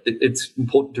that it's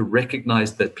important to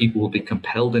recognize that people will be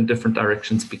compelled in different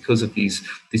directions because of these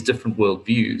different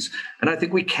worldviews, and I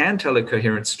think we can tell a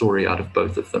coherent story out of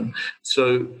both of them.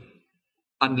 So,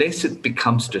 unless it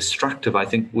becomes destructive, I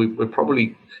think we're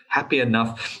probably happy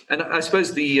enough. And I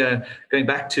suppose going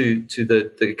back to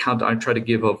the account I try to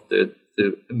give of the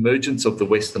emergence of the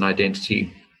Western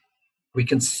identity, we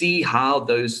can see how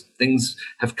those things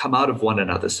have come out of one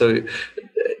another. So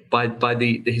by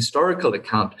the historical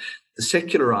account, the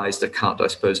secularized account, I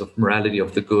suppose, of morality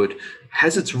of the good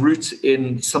has its roots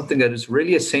in something that is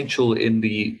really essential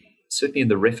certainly in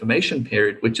the Reformation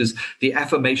period, which is the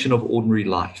affirmation of ordinary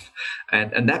life.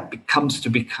 And that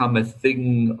become a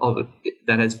thing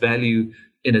that has value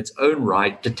in its own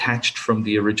right, detached from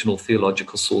the original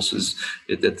theological sources.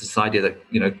 This idea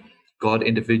that, God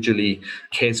individually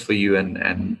cares for you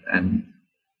and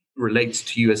relates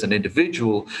to you as an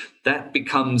individual, that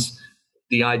becomes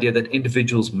the idea that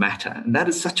individuals matter. And that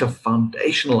is such a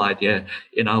foundational idea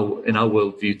in our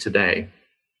worldview today,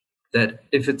 that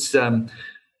if it's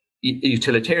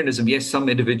utilitarianism, yes, some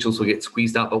individuals will get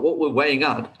squeezed out, but what we're weighing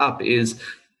up is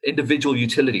individual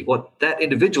utility. What that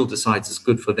individual decides is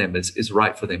good for them, is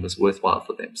right for them, is worthwhile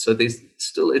for them. So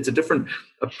it's a different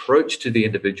approach to the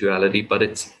individuality, but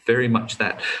it's very much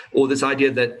that. Or this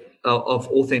idea that of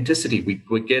authenticity,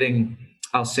 we're getting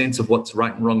our sense of what's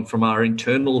right and wrong from our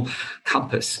internal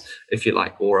compass, if you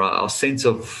like, or our sense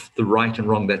of the right and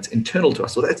wrong that's internal to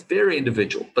us. So that's very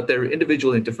individual, but they're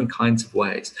individual in different kinds of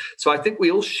ways. So I think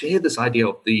we all share this idea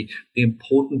of the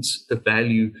importance, the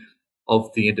value of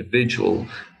the individual.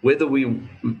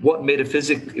 What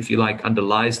metaphysic, if you like,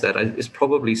 underlies that is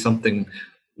probably something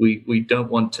we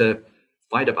don't want to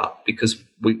fight about, because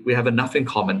we have enough in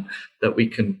common that we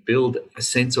can build a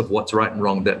sense of what's right and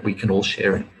wrong that we can all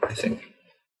share in, I think.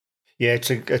 Yeah,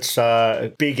 it's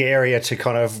a big area to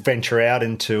kind of venture out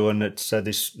into, and it's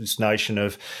this notion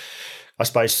of, I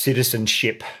suppose,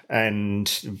 citizenship and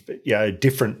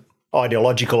different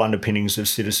ideological underpinnings of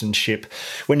citizenship.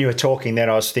 When you were talking then,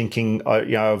 I was thinking,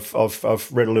 I've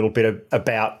read a little bit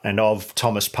about and of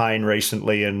Thomas Paine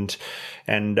recently, and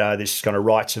this kind of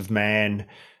rights of man.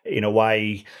 In a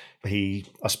way, he,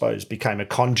 I suppose, became a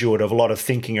conduit of a lot of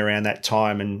thinking around that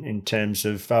time, and in terms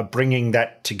of bringing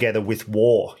that together with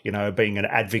war, being an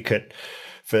advocate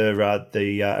for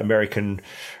the American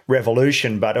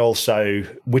Revolution, but also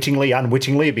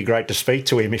unwittingly, it'd be great to speak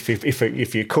to him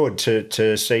if you could,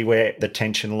 to see where the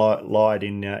tension lied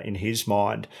in his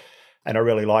mind. And I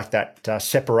really like that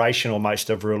separation almost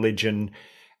of religion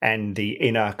and the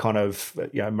inner kind of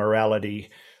morality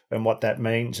and what that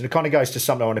means. And it kind of goes to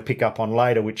something I want to pick up on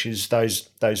later, which is those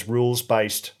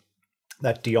rules-based,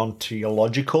 that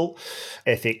deontological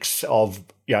ethics of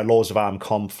laws of armed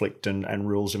conflict and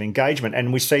rules of engagement.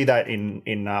 And we see that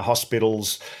in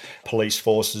hospitals, police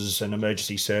forces and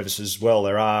emergency services as well.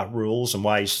 There are rules and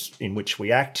ways in which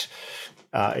we act.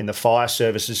 In the fire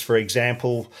services, for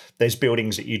example, there's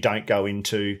buildings that you don't go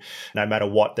into no matter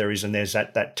what there is, and there's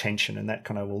that tension, and that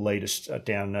kind of will lead us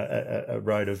down a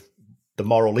road of the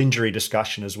moral injury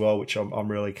discussion as well, which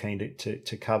I'm really keen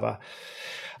to cover.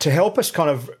 To help us kind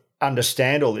of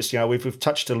understand all this, we've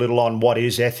touched a little on what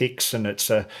is ethics, and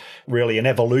it's really an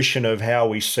evolution of how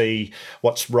we see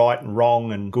what's right and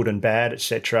wrong and good and bad,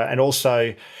 etc. And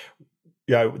also,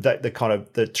 the kind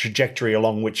of the trajectory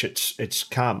along which it's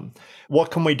come. What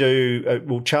can we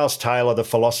do? Charles Taylor, the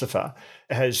philosopher,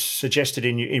 has suggested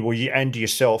and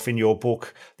yourself in your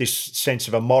book this sense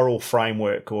of a moral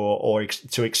framework, or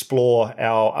to explore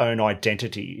our own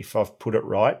identity, if I've put it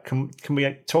right. Can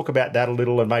we talk about that a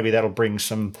little, and maybe that'll bring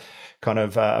some kind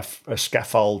of a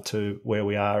scaffold to where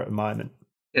we are at the moment?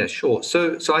 Yeah, sure.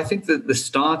 So I think that the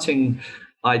starting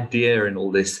idea in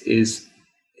all this is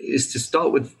to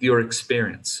start with your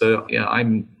experience. So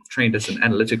I'm trained as an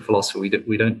analytic philosopher.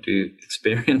 We don't do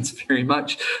experience very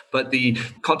much, but the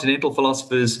continental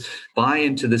philosophers buy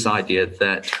into this idea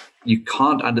that you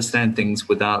can't understand things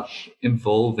without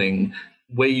involving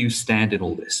where you stand in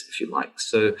all this, if you like.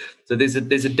 So there's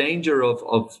a danger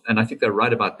of, and I think they're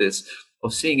right about this,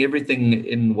 of seeing everything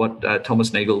in what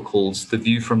Thomas Nagel calls the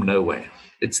view from nowhere.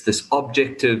 it's this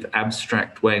objective,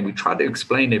 abstract way, and we try to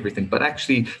explain everything. But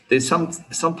actually, there's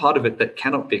some part of it that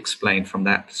cannot be explained from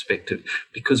that perspective,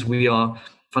 because we are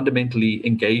fundamentally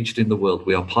engaged in the world.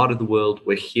 We are part of the world.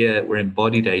 We're here. We're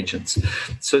embodied agents.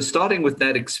 So starting with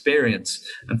that experience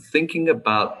and thinking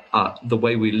about the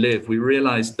way we live, we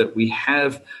realize that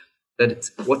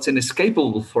what's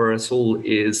inescapable for us all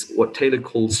is what Taylor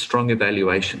calls strong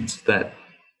evaluations, that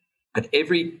at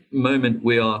every moment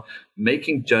we are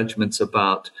making judgments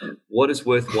about what is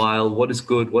worthwhile, what is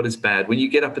good, what is bad. When you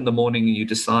get up in the morning and you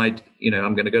decide,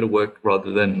 I'm going to go to work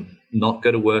rather than not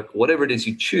go to work, whatever it is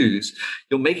you choose,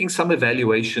 you're making some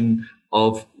evaluation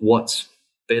of what's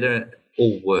better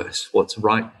or worse, what's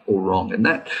right or wrong. And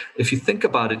that, if you think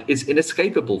about it, is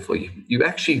inescapable for you. You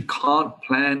actually can't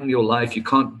plan your life. You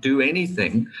can't do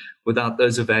anything without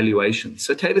those evaluations.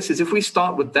 So Taylor says, if we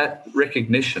start with that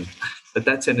recognition that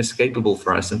that's inescapable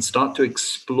for us and start to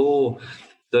explore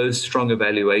those strong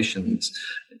evaluations,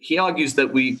 he argues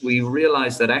that we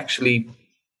realize that actually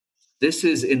this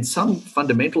is, in some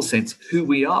fundamental sense, who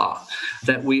we are,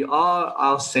 that we are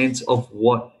our sense of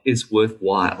what is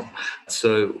worthwhile.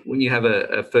 So when you have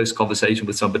a first conversation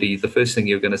with somebody, the first thing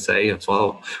you're going to say is,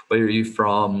 well, where are you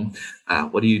from?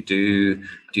 What do you do?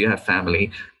 Do you have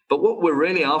family? But what we're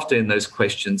really after in those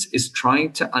questions is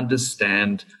trying to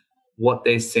understand what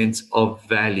their sense of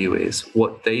value is,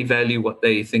 what they value, what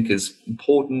they think is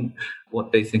important,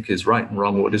 what they think is right and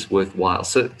wrong, what is worthwhile.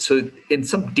 So in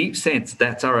some deep sense,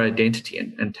 that's our identity.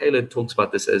 And Taylor talks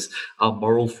about this as our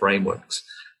moral frameworks,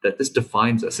 that this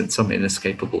defines us in some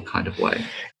inescapable kind of way.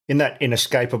 In that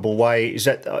inescapable way, is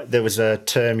that there was a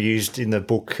term used in the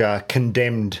book,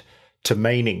 condemned to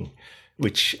meaning,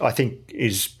 which I think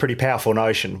is a pretty powerful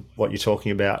notion, what you're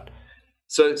talking about.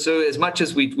 So as much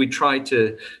as we try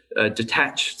to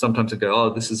detach sometimes and go, oh,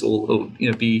 this is all,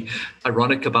 be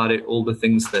ironic about it, all the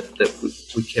things that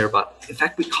we care about. In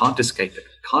fact, we can't escape it.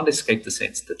 Can't escape the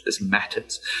sense that this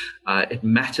matters. It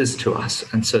matters to us.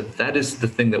 And so that is the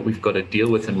thing that we've got to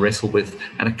deal with and wrestle with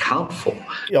and account for.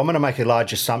 I'm going to make a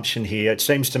large assumption here. It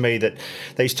seems to me that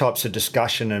these types of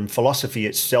discussion and philosophy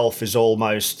itself has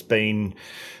almost been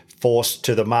forced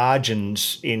to the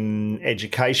margins in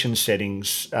education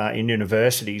settings, in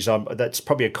universities. That's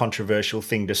probably a controversial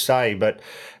thing to say, but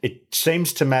it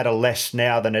seems to matter less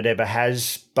now than it ever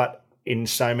has. But in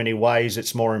so many ways,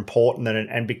 it's more important than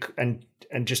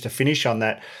and just to finish on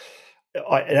that,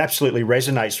 it absolutely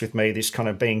resonates with me. This kind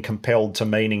of being compelled to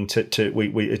meaning.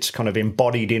 It's kind of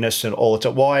embodied in us and all.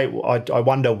 Why I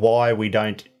wonder why we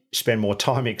don't spend more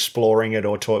time exploring it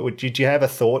or talk. Did you have a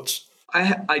thoughts?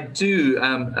 I do.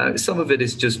 Some of it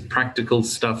is just practical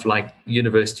stuff, like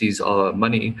universities are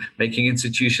money-making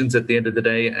institutions at the end of the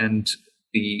day, and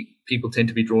the people tend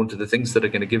to be drawn to the things that are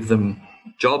going to give them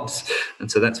jobs, and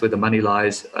so that's where the money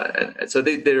lies. So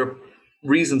there are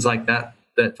reasons like that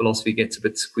philosophy gets a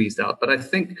bit squeezed out. But I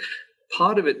think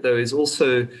part of it, though, is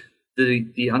also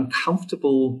the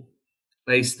uncomfortable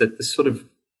place that this sort of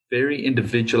very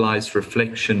individualized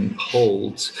reflection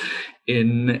holds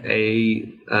in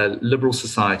a liberal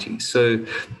society. So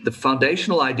the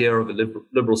foundational idea of a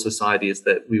liberal society is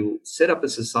that we will set up a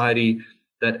society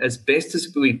that, as best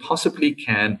as we possibly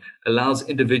can, allows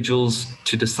individuals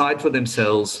to decide for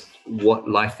themselves what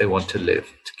life they want to live,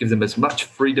 to give them as much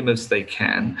freedom as they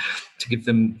can, to give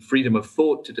them freedom of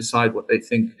thought, to decide what they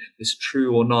think is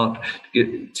true or not,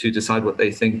 to decide what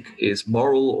they think is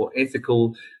moral or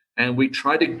ethical. And we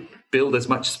try to build as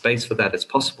much space for that as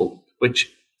possible,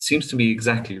 which seems to me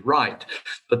exactly right.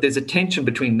 But there's a tension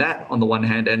between that on the one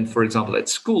hand and, for example, at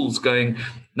schools going,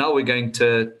 now we're going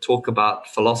to talk about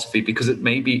philosophy because it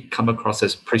may come across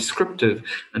as prescriptive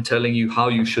and telling you how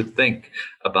you should think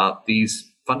about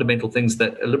these fundamental things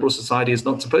that a liberal society is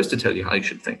not supposed to tell you how you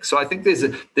should think. So I think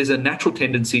there's a natural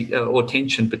tendency or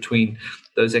tension between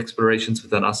those explorations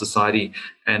within our society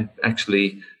and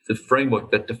actually the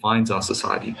framework that defines our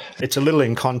society. It's a little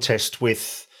in contest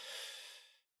with,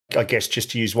 I guess,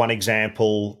 just to use one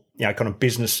example, kind of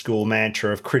business school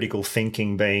mantra of critical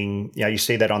thinking being, you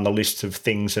see that on the list of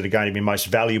things that are going to be most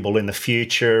valuable in the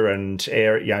future, and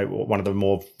one of the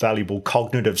more valuable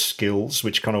cognitive skills,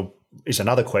 which kind of is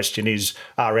another question: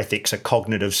 are ethics a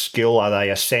cognitive skill? Are they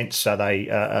a sense? Are they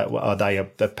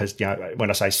when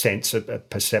I say sense, a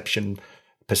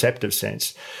perceptive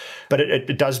sense? But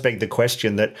it does beg the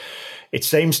question that it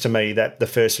seems to me that the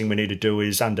first thing we need to do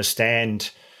is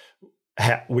understand.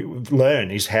 How we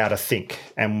learn is how to think,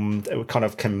 and we kind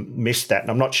of can miss that. And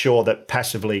I'm not sure that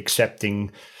passively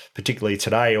accepting, particularly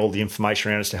today, all the information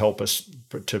around us to help us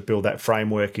to build that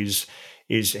framework is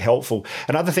helpful.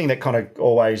 Another thing that kind of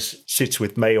always sits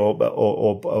with me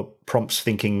or prompts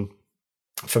thinking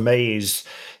for me is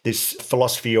this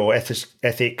philosophy or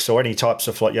ethics or any types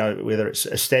of, whether it's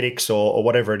aesthetics or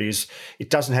whatever it is, it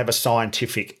doesn't have a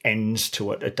scientific ends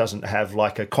to it. It doesn't have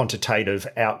like a quantitative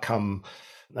outcome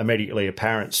immediately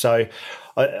apparent. So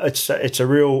it's a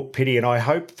real pity. And I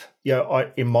hope,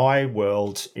 in my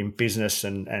world, in business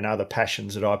and other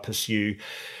passions that I pursue,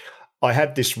 I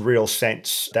have this real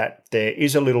sense that there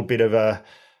is a little bit of a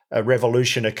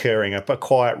revolution occurring, a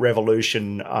quiet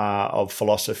revolution of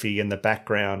philosophy in the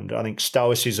background. I think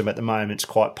Stoicism at the moment is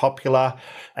quite popular,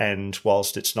 and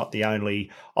whilst it's not the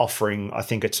only offering, I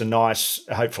think it's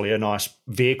hopefully a nice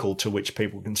vehicle to which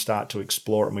people can start to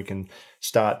explore it, and we can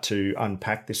start to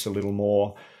unpack this a little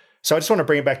more. So I just want to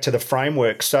bring it back to the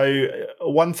framework. So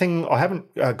one thing, I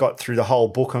haven't got through the whole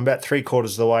book. I'm about 3/4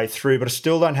 of the way through, but I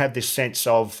still don't have this sense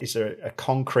of, is there a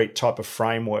concrete type of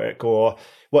framework, or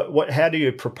how do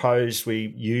you propose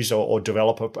we use or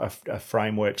develop a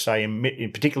framework, say,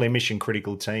 in particularly mission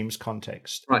critical teams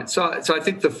context? Right. So I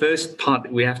think the first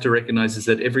part we have to recognize is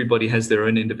that everybody has their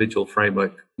own individual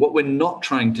framework. What we're not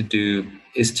trying to do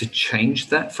is to change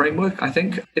that framework. I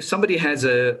think if somebody has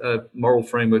a moral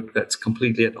framework that's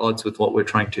completely at odds with what we're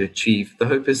trying to achieve, the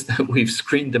hope is that we've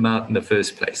screened them out in the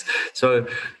first place. So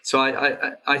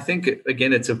I think,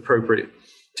 again, it's appropriate,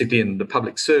 particularly in the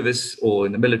public service or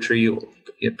in the military or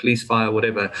police, fire,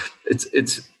 whatever.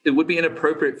 It would be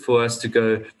inappropriate for us to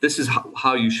go, this is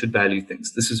how you should value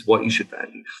things. This is what you should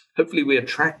value. Hopefully we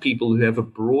attract people who have a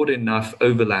broad enough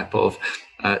overlap of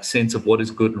sense of what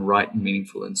is good and right and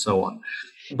meaningful and so on.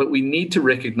 But we need to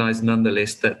recognize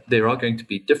nonetheless that there are going to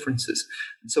be differences.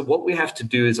 And so what we have to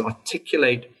do is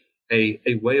articulate a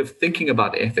way of thinking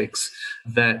about ethics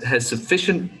that has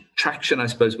sufficient traction, I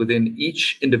suppose, within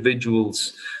each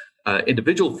individual's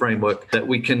individual framework, that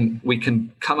we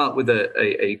can come out with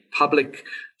a public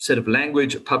set of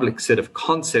language, a public set of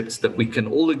concepts that we can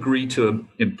all agree to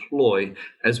employ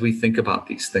as we think about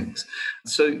these things.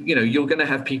 So, you're going to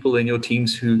have people in your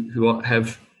teams who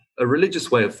have a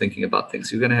religious way of thinking about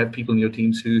things. You're going to have people in your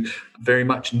teams who are very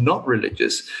much not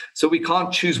religious. So we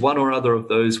can't choose one or other of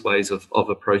those ways of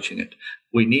approaching it.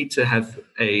 We need to have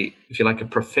a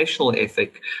professional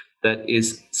ethic that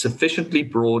is sufficiently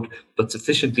broad but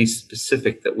sufficiently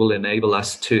specific that will enable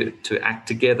us to act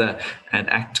together and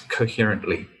act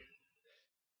coherently.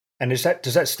 And does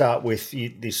that start with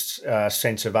this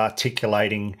sense of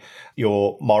articulating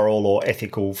your moral or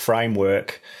ethical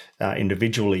framework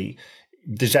individually?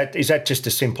 Is that just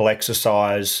a simple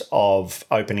exercise of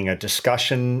opening a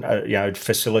discussion,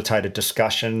 facilitate a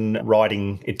discussion,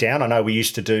 writing it down? I know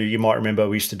you might remember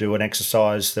we used to do an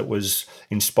exercise that was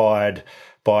inspired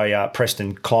by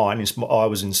Preston Klein. I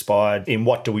was inspired in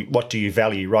what do you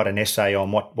value? Write an essay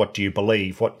on what do you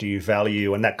believe, what do you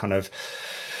value, and that kind of,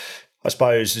 I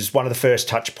suppose, is one of the first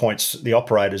touch points the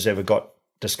operators ever got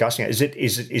discussing it.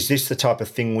 Is this the type of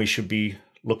thing we should be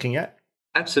looking at?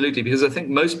 Absolutely, because I think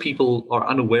most people are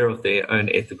unaware of their own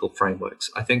ethical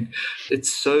frameworks. I think it's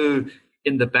so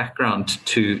in the background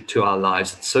to our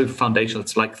lives. It's so foundational.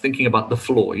 It's like thinking about the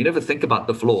floor. You never think about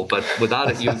the floor, but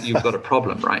without it, you've got a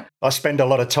problem, right? I spend a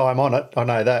lot of time on it. I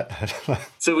know that.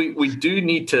 So we do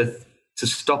need to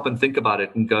stop and think about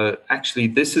it and go, actually,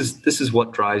 this is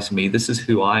what drives me. This is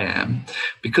who I am,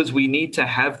 because we need to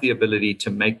have the ability to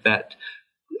make that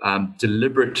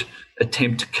deliberate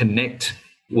attempt to connect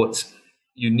what's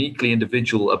uniquely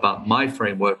individual about my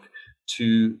framework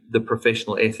to the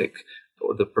professional ethic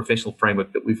or the professional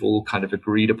framework that we've all kind of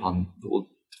agreed upon that will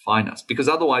define us. Because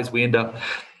otherwise we end up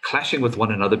clashing with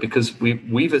one another because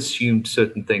we've assumed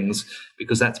certain things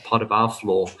because that's part of our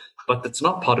flaw, but that's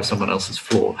not part of someone else's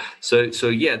flaw. So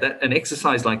yeah, that an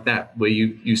exercise like that where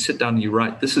you sit down and you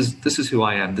write, this is who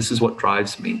I am, this is what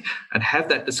drives me, and have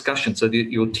that discussion so that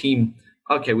your team,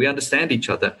 okay, we understand each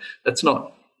other. That's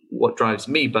not what drives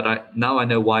me, but now I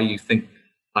know why you think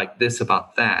like this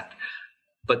about that.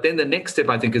 But then the next step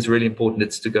I think is really important.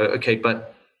 It's to go, okay,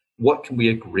 but what can we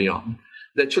agree on?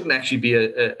 That shouldn't actually be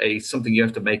a something you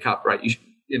have to make up, right?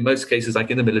 In most cases,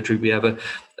 like in the military, we have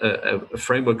a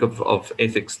framework of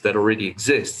ethics that already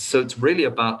exists. So it's really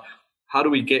about how do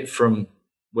we get from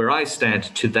where I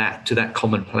stand to that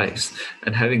common place,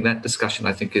 and having that discussion,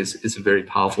 I think, is a very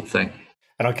powerful thing.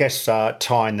 And I guess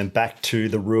tying them back to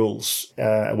the rules,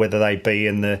 whether they be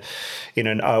in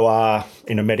an OR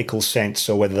in a medical sense,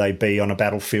 or whether they be on a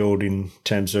battlefield in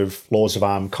terms of laws of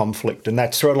armed conflict. And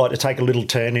that's sort of like to take a little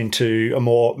turn into a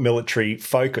more military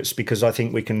focus, because I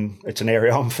think it's an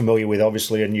area I'm familiar with,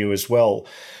 obviously, and you as well,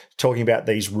 talking about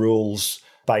these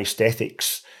rules-based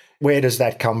ethics. Where does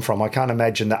that come from? I can't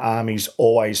imagine the armies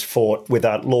always fought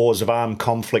without laws of armed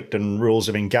conflict and rules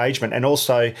of engagement. And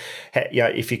also,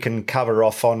 if you can cover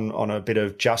off on a bit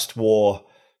of just war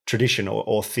tradition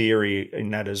or theory in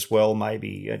that as well,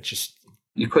 maybe just...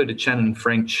 You quoted Shannon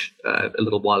French a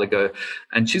little while ago,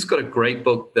 and she's got a great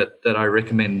book that I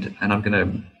recommend, and I'm going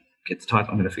to get the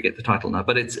title. I'm going to forget the title now,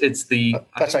 but it's the...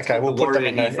 That's okay. We'll put them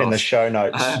in the show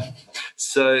notes.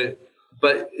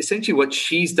 But essentially what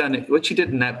she's done, what she did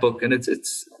in that book, and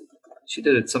she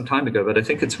did it some time ago, but I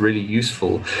think it's really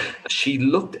useful. She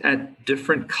looked at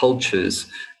different cultures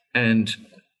and,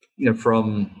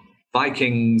 from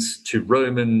Vikings to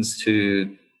Romans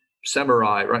to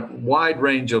samurai, right? Wide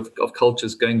range of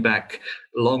cultures going back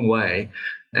a long way,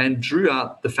 and drew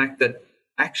out the fact that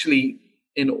actually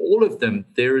in all of them,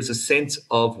 there is a sense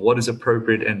of what is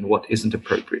appropriate and what isn't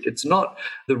appropriate. It's not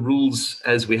the rules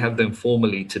as we have them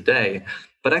formally today,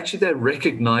 but actually they're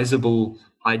recognizable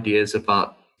ideas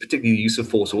about particularly the use of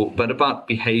force, but about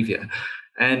behavior.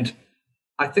 And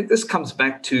I think this comes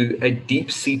back to a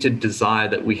deep-seated desire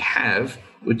that we have,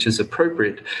 which is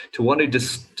appropriate, to want to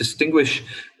distinguish,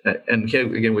 and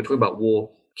here again, we're talking about war,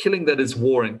 killing that is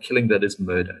war and killing that is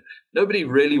murder. Nobody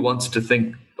really wants to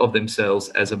think of themselves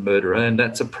as a murderer, and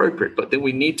that's appropriate. But then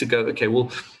we need to go, okay, well,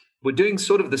 we're doing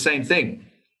sort of the same thing.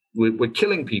 We're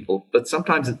killing people, but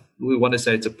sometimes we want to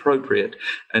say it's appropriate,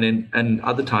 and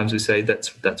other times we say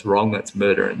that's wrong, that's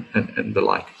murder, and the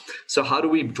like. So how do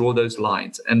we draw those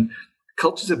lines? And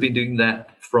cultures have been doing that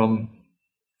from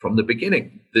the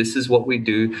beginning. This is what we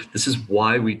do. This is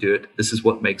why we do it. This is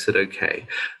what makes it okay.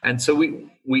 And so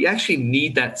we actually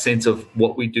need that sense of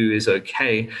what we do is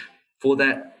okay for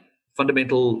that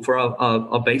fundamental, for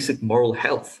our basic moral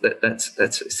health. That's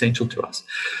essential to us.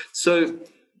 So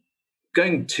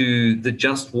going to the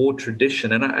just war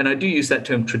tradition, and I do use that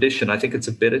term tradition. I think it's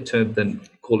a better term than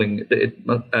calling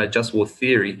it just war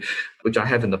theory, which I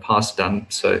have in the past done.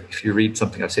 So if you read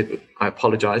something I've said, I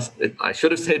apologize. I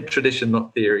should have said tradition,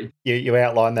 not theory. You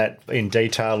outline that in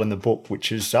detail in the book,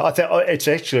 which is, I think it's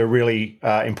actually a really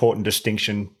important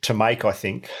distinction to make, I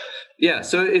think. Yeah,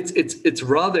 so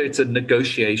it's a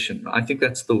negotiation. I think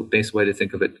that's the best way to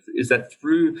think of it, is that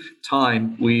through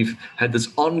time we've had this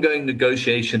ongoing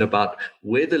negotiation about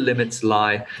where the limits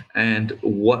lie and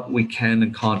what we can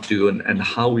and can't do and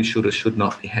how we should or should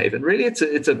not behave. And really it's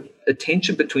a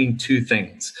tension between two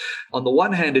things. On the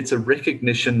one hand, it's a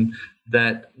recognition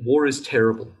that war is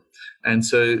terrible. And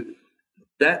so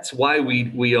that's why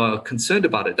we are concerned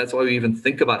about it. That's why we even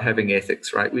think about having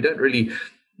ethics, right? We don't really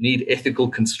need ethical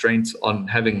constraints on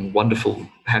having wonderful,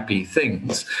 happy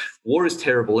things. War is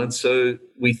terrible, and so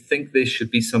we think there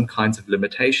should be some kinds of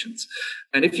limitations.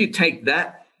 And if you take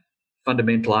that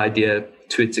fundamental idea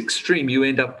to its extreme, you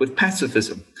end up with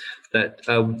pacifism, that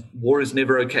war is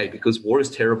never okay because war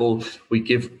is terrible.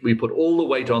 We put all the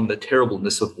weight on the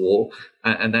terribleness of war,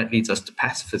 and that leads us to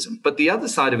pacifism. But the other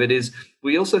side of it is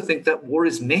we also think that war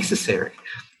is necessary.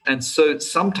 And so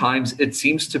sometimes it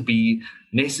seems to be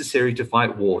necessary to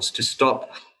fight wars, to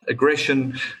stop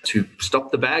aggression, to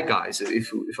stop the bad guys.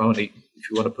 If you want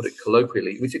to put it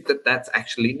colloquially, we think that that's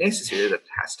actually necessary, that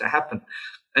has to happen.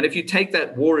 And if you take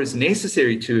that war is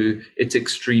necessary to its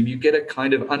extreme, you get a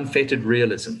kind of unfettered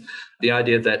realism. The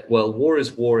idea that, well, war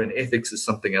is war and ethics is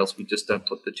something else. We just don't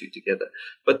put the two together.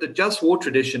 But the just war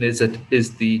tradition is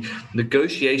the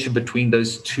negotiation between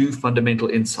those two fundamental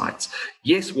insights.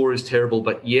 Yes, war is terrible,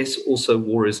 but yes, also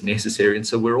war is necessary. And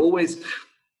so we're always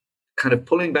kind of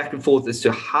pulling back and forth as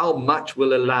to how much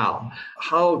we'll allow,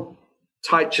 how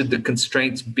tight should the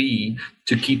constraints be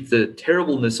to keep the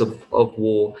terribleness of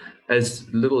war as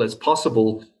little as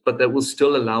possible, but that will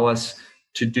still allow us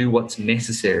to do what's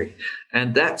necessary.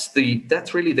 And that's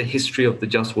really the history of the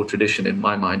just war tradition in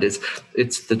my mind.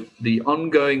 It's the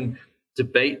ongoing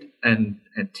debate and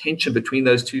tension between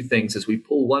those two things as we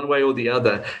pull one way or the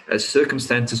other, as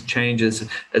circumstances change, as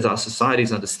our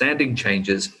society's understanding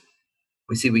changes.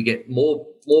 We see we get more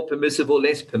permissive or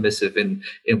less permissive in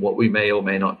what we may or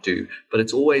may not do. But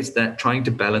it's always that trying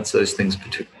to balance those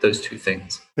two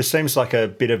things. It seems like a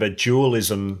bit of a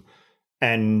dualism,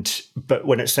 but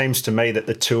when it seems to me that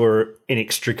the two are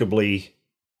inextricably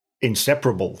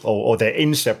inseparable, or they're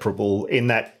inseparable in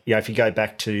that, if you go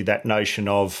back to that notion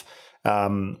of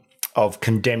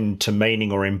condemned to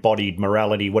meaning or embodied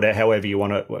morality, however you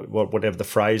want to, whatever the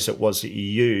phrase it was that you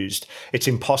used, it's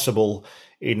impossible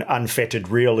in unfettered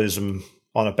realism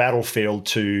on a battlefield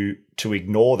to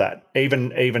ignore that.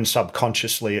 Even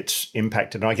subconsciously it's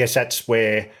impacted. And I guess that's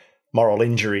where moral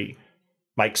injury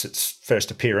makes its first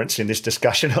appearance in this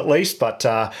discussion, at least. But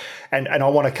and I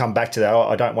want to come back to that.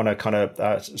 I don't want to kind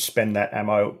of spend that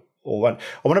ammo one.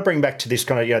 I want to bring back to this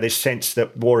kind of, this sense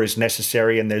that war is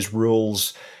necessary and there's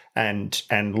rules and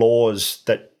laws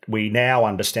that we now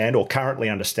understand or currently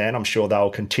understand. I'm sure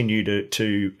they'll continue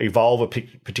to evolve,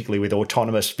 particularly with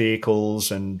autonomous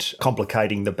vehicles and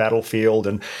complicating the battlefield.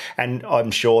 And I'm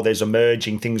sure there's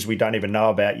emerging things we don't even know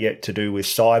about yet to do with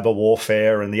cyber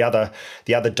warfare and the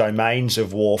other domains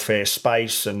of warfare,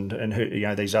 space and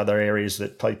these other areas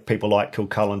that people like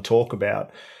Kilcullen talk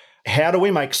about. How do we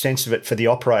make sense of it for the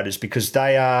operators? Because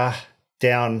they are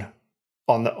down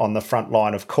on the front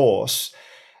line, of course.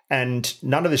 And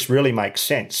none of this really makes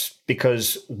sense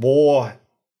because war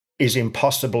is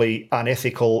impossibly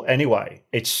unethical anyway.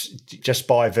 It's just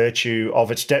by virtue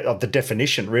of of the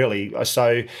definition, really.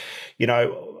 So,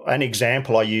 an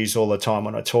example I use all the time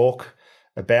when I talk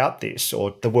about this,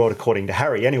 or the world according to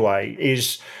Harry anyway,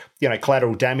 is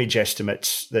collateral damage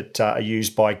estimates that are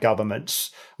used by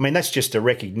governments. I mean, that's just a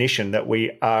recognition that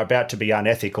we are about to be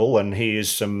unethical, and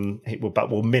but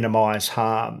will minimise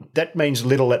harm. That means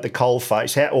little at the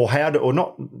coalface.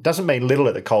 Doesn't mean little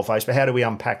at the coalface, but how do we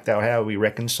unpack that? Or how do we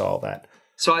reconcile that?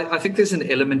 So I think there's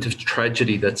an element of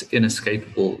tragedy that's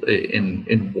inescapable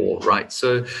in war, right?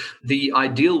 So the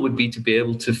ideal would be to be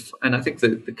able to, and I think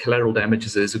the collateral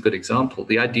damages is a good example.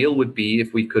 The ideal would be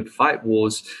if we could fight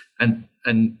wars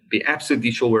and be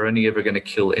absolutely sure we're only ever going to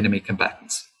kill enemy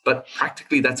combatants. But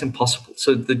practically that's impossible.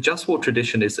 So the just war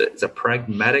tradition is a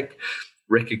pragmatic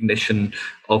recognition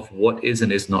of what is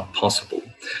and is not possible.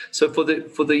 So for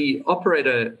the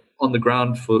operator on the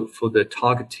ground, for the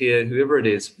targeteer, whoever it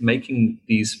is, making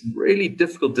these really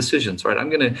difficult decisions, right? I'm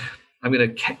going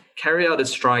to carry out a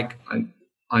strike.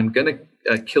 I'm going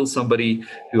to kill somebody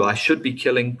who I should be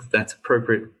killing. That's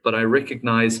appropriate. But I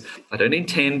recognize, I don't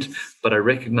intend, but I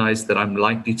recognize that I'm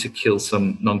likely to kill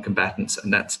some non-combatants,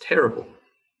 and that's terrible.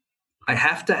 I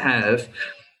have to have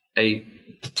a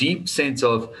deep sense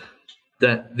of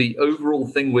that the overall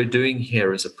thing we're doing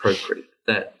here is appropriate,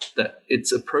 that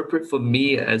it's appropriate for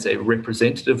me as a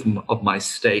representative of my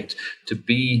state to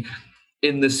be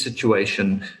in this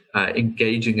situation,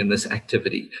 engaging in this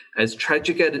activity. As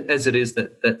tragic as it is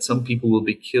that some people will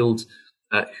be killed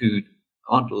who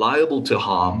aren't liable to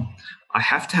harm, I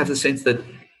have to have the sense that,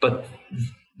 but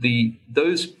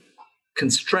those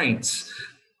constraints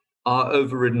are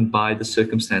overridden by the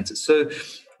circumstances. So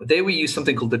there we use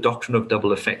something called the doctrine of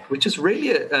double effect, which is really,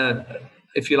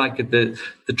 if you like, the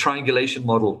triangulation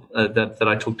model that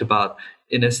I talked about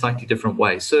in a slightly different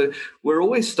way. So we're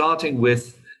always starting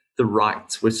with the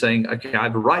rights. We're saying, okay, I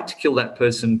have a right to kill that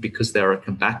person because they're a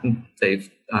combatant. They've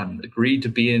agreed to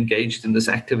be engaged in this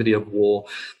activity of war.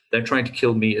 They're trying to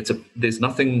kill me. There's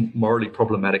nothing morally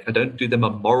problematic. I don't do them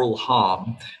a moral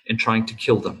harm in trying to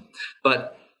kill them.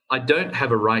 But I don't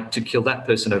have a right to kill that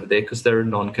person over there because they're a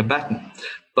non-combatant.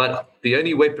 But the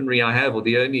only weaponry I have, or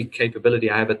the only capability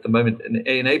I have at the moment,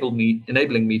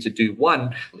 enabling me to do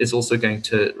one, is also going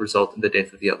to result in the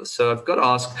death of the other. So I've got to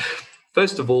ask,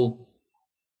 first of all,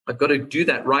 I've got to do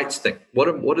that rights thing. What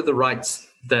are the rights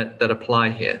that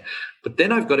apply here? But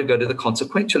then I've got to go to the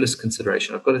consequentialist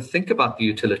consideration. I've got to think about the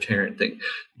utilitarian thing.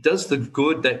 Does the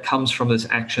good that comes from this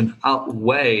action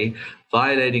outweigh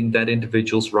violating that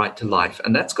individual's right to life?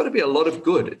 And that's got to be a lot of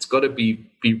good. It's got to be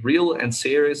real and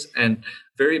serious and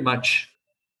very much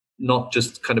not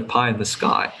just kind of pie in the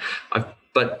sky.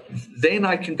 But then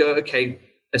I can go, okay,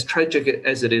 as tragic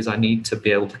as it is, I need to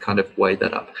be able to kind of weigh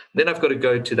that up. Then I've got to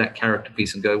go to that character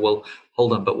piece and go, well,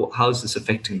 hold on, but how is this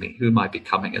affecting me? Who am I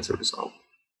becoming as a result?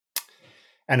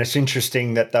 And it's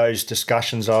interesting that those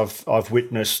discussions, I've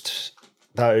witnessed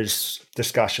those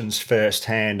discussions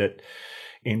firsthand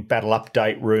in battle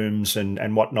update rooms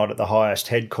and whatnot at the highest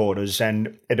headquarters.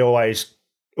 And it always,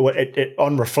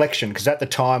 on reflection, because at the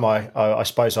time I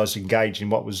suppose I was engaged in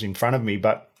what was in front of me,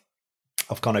 but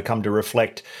I've kind of come to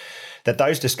reflect that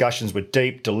those discussions were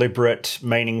deep, deliberate,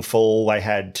 meaningful. They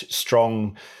had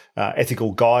strong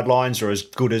ethical guidelines, or as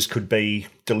good as could be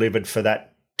delivered for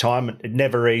that time.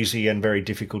 Never easy and very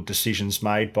difficult decisions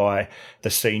made by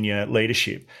the senior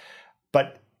leadership.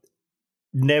 But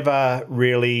never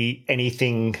really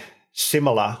anything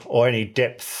similar or any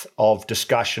depth of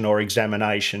discussion or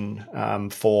examination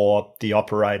for the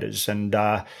operators, and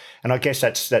I guess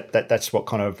that's what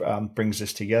kind of brings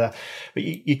us together. But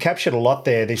you captured a lot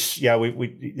there. This,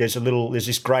 there's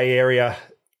this grey area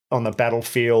on the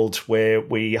battlefield where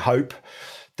we hope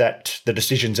that the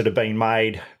decisions that have been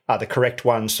made are the correct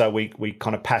ones, so we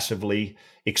kind of passively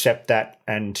accept that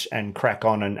and crack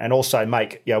on, and also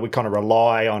make, we kind of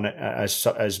rely on it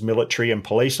as military and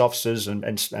police officers and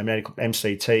medical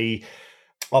MCT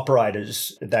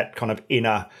operators, that kind of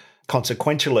inner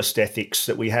consequentialist ethics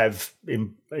that we have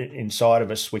inside of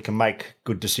us. We can make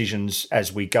good decisions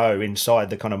as we go inside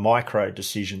the kind of micro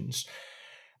decisions.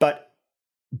 But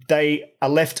they are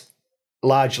left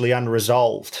largely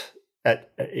unresolved,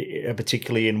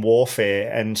 particularly in warfare.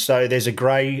 And so there's a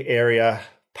grey area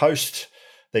post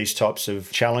these types of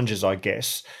challenges, I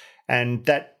guess. And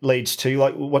that leads to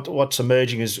like what's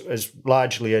emerging as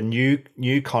largely a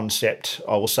new concept.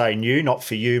 I will say new, not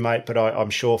for you, mate, but I'm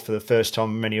sure for the first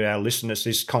time many of our listeners,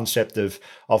 this concept of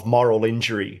moral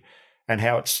injury and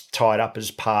how it's tied up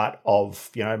as part of,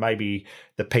 maybe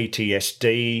the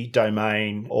PTSD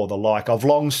domain or the like. I've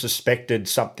long suspected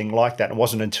something like that. It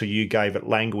wasn't until you gave it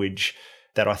language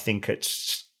that I think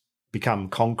it's become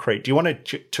concrete. Do you want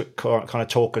to kind of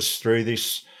talk us through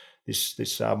this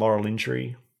moral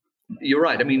injury? You're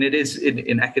right. I mean, it is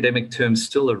in academic terms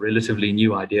still a relatively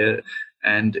new idea,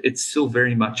 and it's still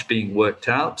very much being worked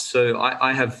out. So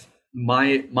I have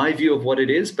my view of what it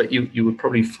is, but you would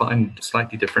probably find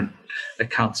slightly different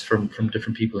accounts from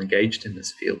different people engaged in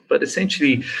this field. But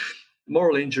essentially,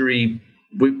 moral injury,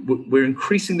 we're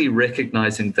increasingly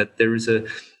recognizing that there is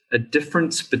a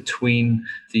difference between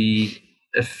the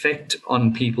effect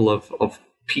on people of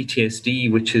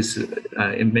PTSD, which is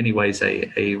in many ways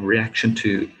a reaction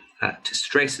to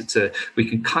stress. We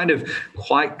can kind of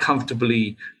quite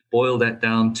comfortably boil that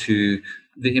down to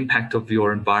the impact of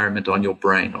your environment on your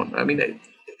brain. In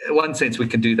one sense, we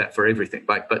can do that for everything,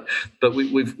 right? But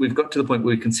we've got to the point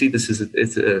where we can see this as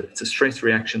it's a stress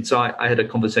reaction. So I had a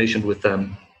conversation with a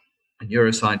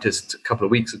neuroscientist a couple of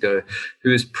weeks ago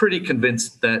who is pretty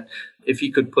convinced that if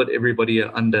he could put everybody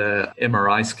under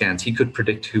MRI scans, he could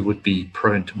predict who would be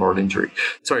prone to moral injury.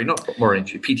 Sorry, not moral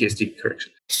injury, PTSD,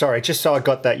 correction. Sorry, just so I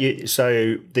got that.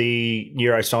 So the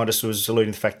neuroscientist was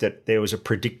alluding to the fact that there was a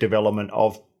predictive element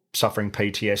of suffering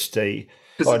PTSD.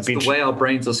 Because it's the way our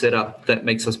brains are set up that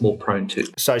makes us more prone to.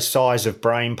 So size of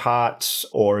brain parts,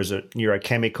 or is it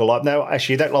neurochemical? No,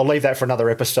 actually, I'll leave that for another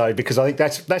episode because I think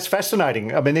that's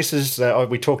fascinating. I mean, this is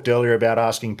we talked earlier about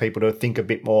asking people to think a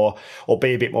bit more or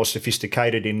be a bit more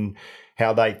sophisticated in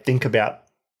how they think about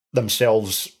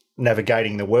themselves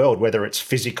navigating the world, whether it's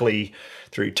physically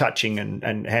through touching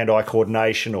and hand-eye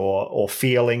coordination or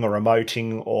feeling or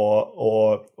emoting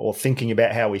or thinking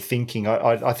about how we're thinking.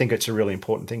 I think it's a really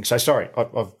important thing. So sorry.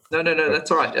 No,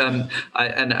 that's all right.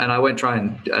 I won't try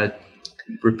and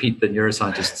repeat the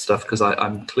neuroscientist stuff because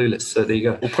I'm clueless. So there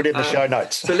you go. We'll put it in the show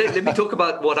notes. So let me talk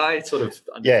about what I sort of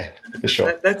understand. Yeah, for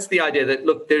sure. That's the idea that,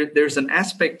 look, there's an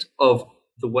aspect of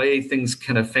the way things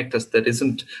can affect us that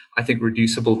isn't, I think,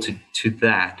 reducible to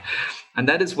that. And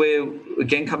that is where,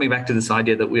 again, coming back to this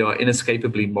idea that we are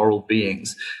inescapably moral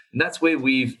beings. And that's where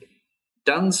we've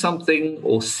done something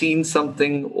or seen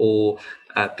something or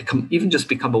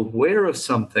become aware of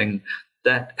something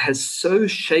that has so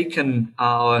shaken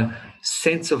our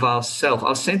sense of ourself,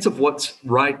 our sense of what's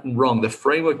right and wrong, the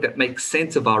framework that makes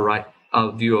sense of our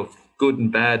view of good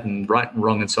and bad and right and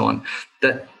wrong and so on,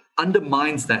 that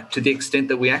undermines that to the extent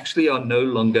that we actually are no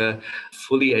longer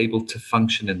fully able to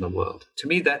function in the world. To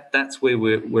me, that's where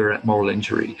we're at moral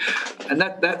injury. And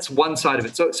that's one side of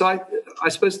it. So I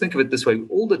suppose think of it this way.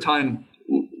 All the time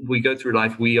we go through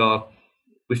life, we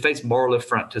face moral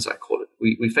affront, as I call it.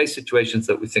 We face situations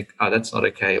that we think, that's not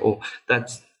okay, or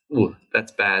that's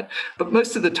bad. But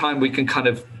most of the time we can kind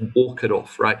of walk it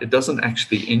off, right? It doesn't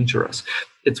actually injure us.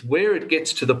 It's where it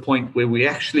gets to the point where we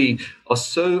actually are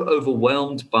so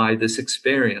overwhelmed by this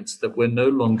experience that we're no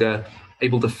longer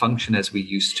able to function as we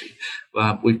used to.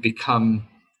 We've become,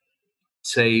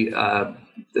 say,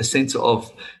 the sense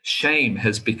of shame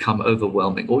has become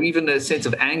overwhelming, or even a sense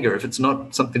of anger if it's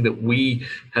not something that we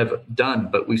have done,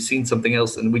 but we've seen something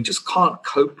else, and we just can't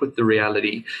cope with the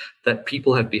reality that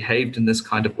people have behaved in this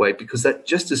kind of way, because that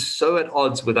just is so at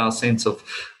odds with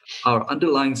our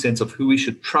underlying sense of who we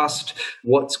should trust,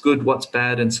 what's good, what's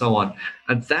bad, and so on.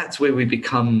 And that's where we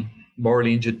become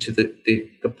morally injured to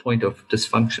the point of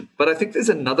dysfunction. But I think there's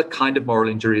another kind of moral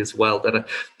injury as well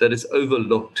that is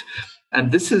overlooked.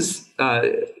 And this is,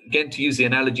 again, to use the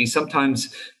analogy,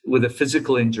 sometimes with a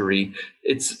physical injury,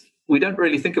 we don't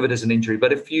really think of it as an injury.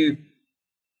 But if you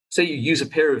say you use a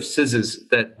pair of scissors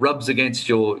that rubs against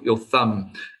your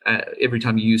thumb every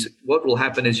time you use it, what will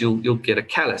happen is you'll get a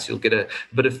callus. You'll get a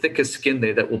bit of thicker skin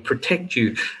there that will protect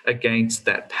you against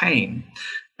that pain.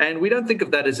 And we don't think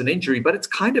of that as an injury, but it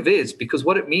kind of is, because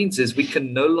what it means is we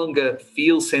can no longer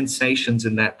feel sensations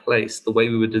in that place the way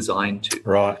we were designed to.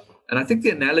 Right. And I think the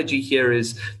analogy here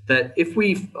is that if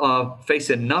we face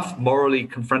enough morally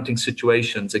confronting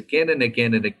situations again and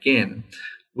again and again,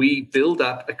 we build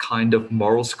up a kind of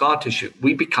moral scar tissue.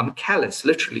 We become callous,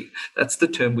 literally. That's the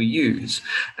term we use.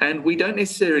 And we don't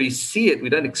necessarily see it. We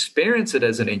don't experience it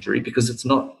as an injury because it's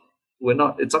not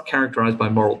characterized by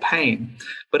moral pain,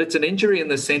 but it's an injury in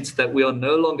the sense that we are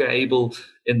no longer able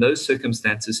in those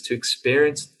circumstances to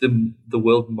experience the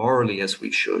world morally as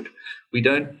we should. We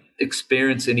don't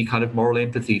experience any kind of moral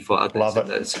empathy for others in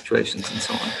those situations and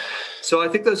so on. So I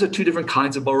think those are two different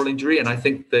kinds of moral injury, and I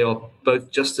think they are both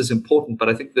just as important. But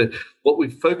I think that what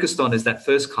we've focused on is that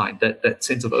first kind, that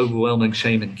sense of overwhelming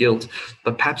shame and guilt.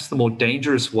 But perhaps the more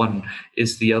dangerous one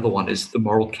is the other one, is the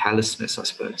moral callousness, I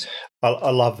suppose.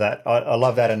 I love that. I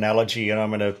love that analogy, and I'm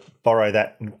going to borrow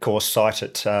that and, of course, cite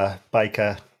it,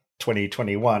 Baker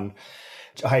 2021.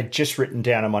 I had just written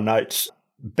down in my notes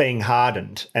being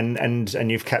hardened,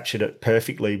 and you've captured it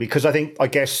perfectly, because I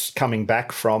guess coming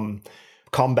back from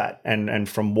combat and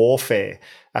from warfare,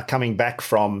 coming back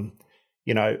from,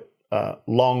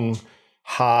 long,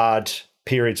 hard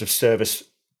periods of service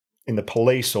in the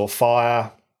police or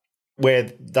fire, where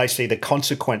they see the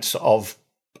consequence of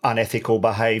unethical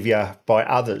behaviour by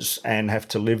others and have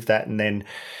to live that. And then,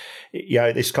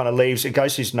 this kind of it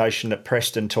goes to this notion that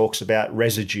Preston talks about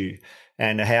residue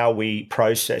and how we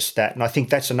process that. And I think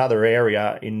that's another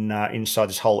area inside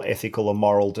this whole ethical and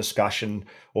moral discussion,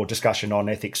 or discussion on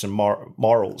ethics and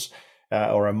morals,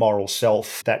 or a moral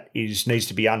self that needs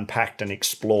to be unpacked and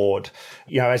explored.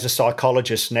 As a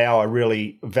psychologist now, I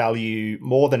really value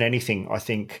more than anything, I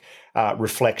think,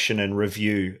 reflection and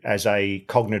review as a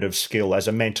cognitive skill, as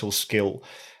a mental skill.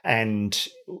 And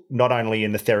not only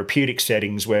in the therapeutic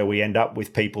settings where we end up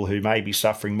with people who may be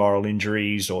suffering moral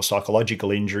injuries or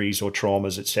psychological injuries or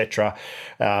traumas, etc.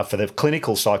 For the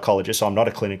clinical psychologist, I'm not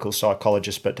a clinical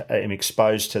psychologist, but am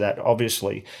exposed to that,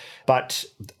 obviously. But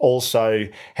also,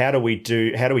 how do we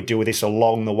deal with this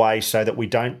along the way so that we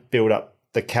don't build up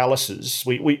the calluses?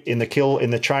 We in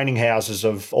the training houses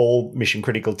of all mission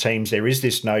critical teams, there is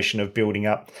this notion of building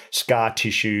up scar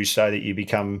tissue so that you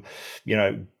become,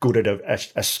 good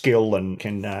at a skill and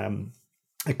can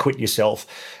acquit yourself.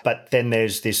 But then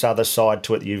there's this other side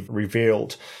to it that you've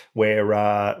revealed,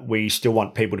 where we still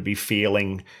want people to be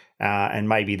feeling. And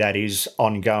maybe that is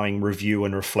ongoing review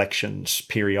and reflections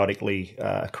periodically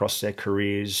across their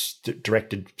careers,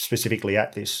 directed specifically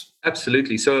at this.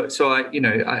 Absolutely. So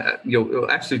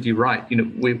you're absolutely right.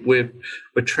 We're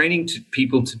training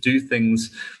people to do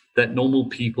things that normal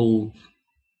people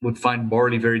would find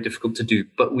morally very difficult to do,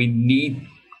 but we need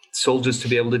soldiers to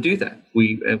be able to do that.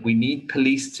 We need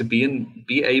police to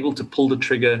be able to pull the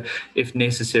trigger if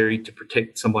necessary to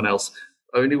protect someone else,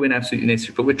 only when absolutely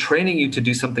necessary. But we're training you to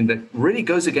do something that really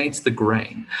goes against the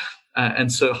grain.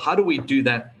 And so how do we do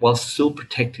that while still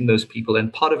protecting those people?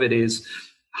 And part of it is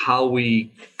how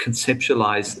we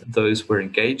conceptualize those we're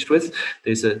engaged with.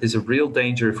 There's a real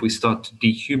danger if we start to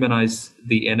dehumanize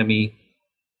the enemy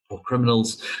or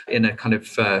criminals in a kind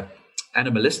of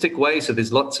animalistic way. So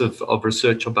there's lots of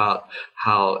research about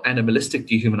how animalistic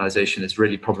dehumanization is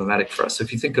really problematic for us. So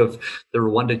if you think of the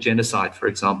Rwanda genocide, for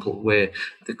example, where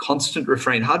the constant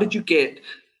refrain, how did you get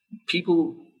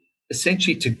people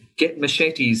essentially to get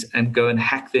machetes and go and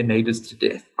hack their neighbors to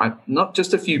death, right? Not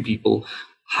just a few people,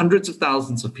 hundreds of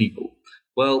thousands of people.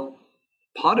 Well,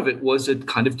 part of it was a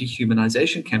kind of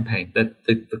dehumanization campaign, that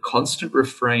the constant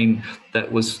refrain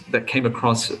that came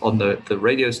across on the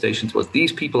radio stations was,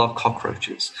 these people are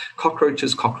cockroaches,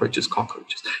 cockroaches, cockroaches,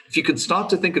 cockroaches. If you could start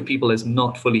to think of people as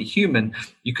not fully human,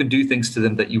 you can do things to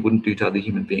them that you wouldn't do to other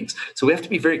human beings. So we have to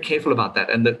be very careful about that.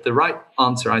 And the right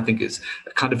answer, I think, is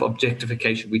a kind of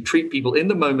objectification. We treat people in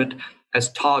the moment as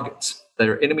targets.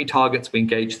 They're enemy targets, we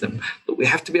engage them. But we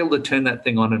have to be able to turn that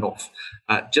thing on and off.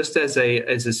 Just as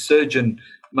a surgeon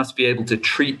must be able to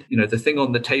treat the thing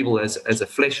on the table as a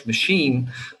flesh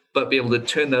machine, but be able to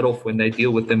turn that off when they deal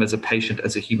with them as a patient,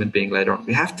 as a human being later on.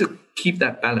 We have to keep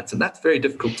that balance, and that's very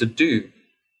difficult to do.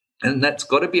 And that's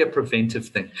got to be a preventive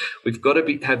thing. We've got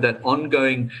to have that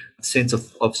ongoing sense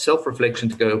of self-reflection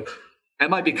to go,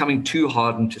 am I becoming too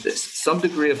hardened to this? Some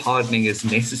degree of hardening is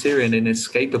necessary and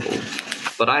inescapable,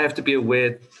 but I have to be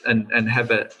aware and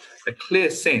have a clear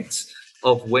sense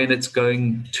of when it's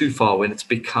going too far, when it's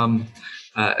become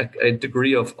a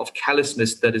degree of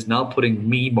callousness that is now putting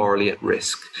me morally at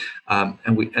risk.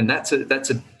 And that's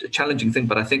a challenging thing,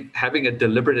 but I think having a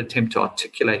deliberate attempt to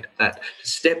articulate that,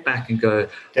 step back and go,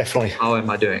 definitely, how am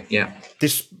I doing? Yeah.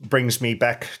 This brings me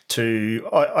back to,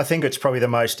 I think it's probably the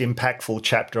most impactful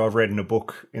chapter I've read in a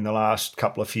book in the last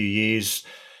couple of few years.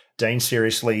 Dean,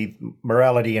 seriously,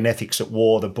 Morality and Ethics at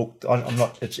War, the book,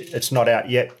 it's not out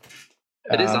yet.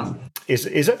 It is on. Is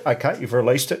it? Okay, you've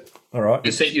released it. All right. I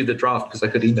sent you the draft because I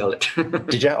could email it.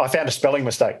 Did you? I found a spelling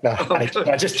mistake. No,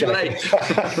 just joking.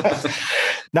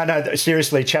 No,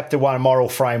 seriously, chapter 1, moral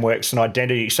frameworks and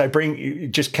identity. So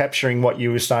just capturing what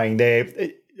you were saying there,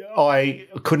 I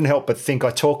couldn't help but think,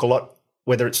 I talk a lot,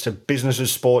 whether it's to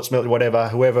businesses, sports, military, whatever,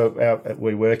 whoever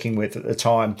we're working with at the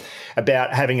time,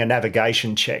 about having a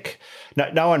navigation check.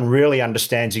 No one really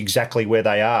understands exactly where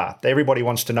they are. Everybody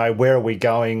wants to know, where are we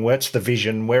going? What's the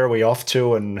vision? Where are we off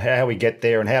to? And how we get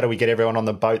there? And how do we get everyone on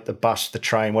the boat, the bus, the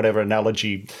train, whatever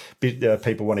analogy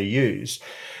people want to use?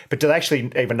 But do they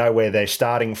actually even know where they're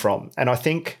starting from? And I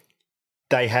think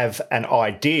they have an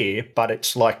idea, but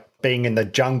it's like being in the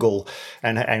jungle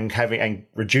and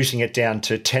reducing it down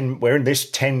to 10. We're in this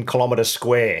 10-kilometre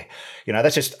square.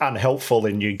 That's just unhelpful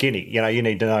in New Guinea. You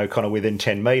need to know kind of within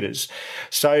 10 metres.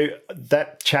 So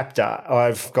that chapter,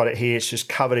 I've got it here. It's just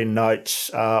covered in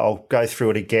notes. I'll go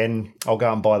through it again. I'll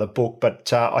go and buy the book.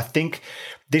 But I think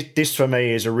this for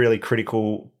me is a really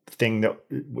critical thing, that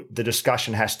the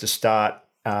discussion has to start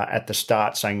at the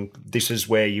start, saying this is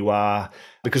where you are,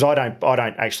 because I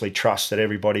don't actually trust that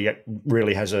everybody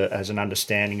really has an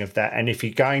understanding of that. And if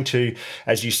you're going to,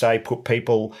 as you say, put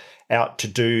people out to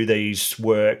do these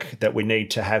work, that we need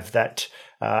to have that.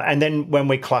 And then when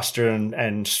we cluster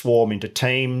and swarm into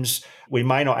teams, we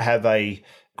may not have a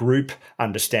group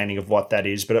understanding of what that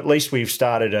is, but at least we've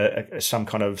started some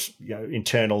kind of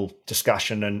internal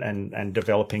discussion and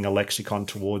developing a lexicon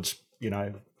towards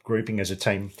grouping as a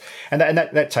team. And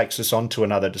that takes us on to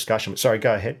another discussion. Sorry,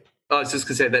 go ahead. I was just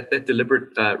going to say that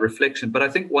deliberate reflection. But I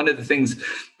think one of the things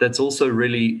that's also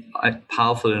really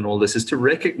powerful in all this is to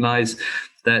recognize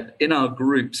that in our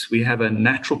groups, we have a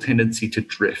natural tendency to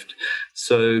drift.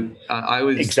 So I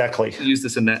always use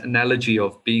this analogy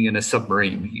of being in a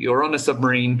submarine. You're on a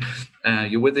submarine,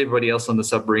 you're with everybody else on the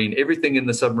submarine. Everything in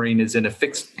the submarine is in a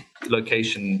fixed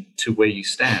location to where you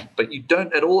stand, but you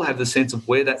don't at all have the sense of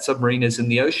where that submarine is in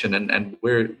the ocean and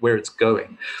where it's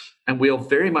going. And we are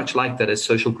very much like that as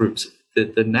social groups.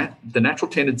 The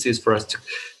natural tendency is for us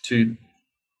to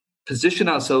position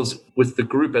ourselves with the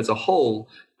group as a whole,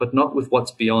 but not with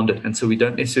what's beyond it. And so we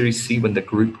don't necessarily see when the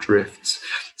group drifts.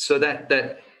 So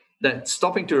that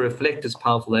stopping to reflect is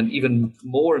powerful. And even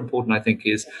more important, I think,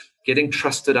 is getting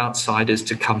trusted outsiders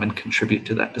to come and contribute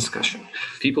to that discussion.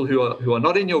 People who are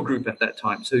not in your group at that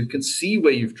time, so who can see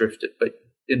where you've drifted, but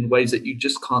in ways that you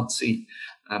just can't see.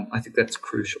 I think that's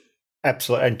crucial.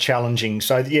 Absolutely, and challenging.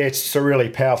 So, yeah, it's a really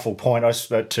powerful point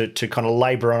to kind of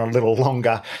labour on a little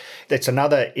longer. That's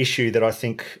another issue that I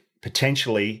think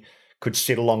potentially could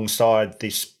sit alongside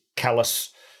this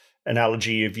callous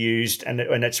analogy you've used, and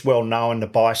it's well known, the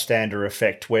bystander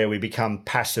effect, where we become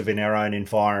passive in our own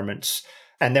environments.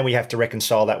 And then we have to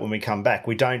reconcile that when we come back.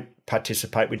 We don't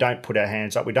participate, we don't put our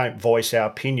hands up, we don't voice our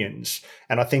opinions.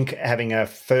 And I think having a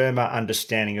firmer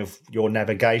understanding of your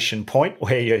navigation point,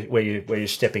 where you're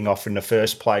stepping off in the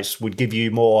first place, would give you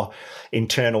more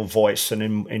internal voice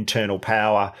and internal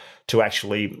power to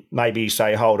actually maybe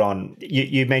say, hold on.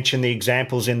 You mentioned the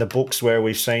examples in the books where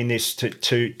we've seen this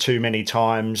too many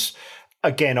times.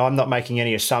 Again, I'm not making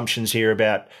any assumptions here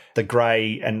about the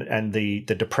grey and the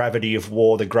depravity of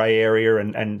war, the grey area,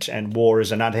 and war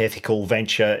as an unethical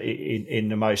venture in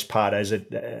the most part as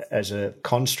a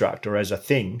construct or as a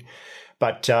thing.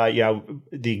 But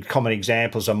the common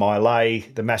examples are My Lai,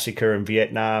 the massacre in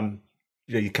Vietnam,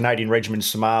 the Canadian regiment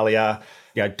in Somalia,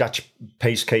 Dutch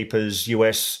peacekeepers,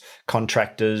 US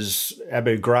contractors,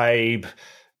 Abu Ghraib,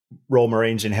 Royal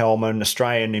Marines in Helmand,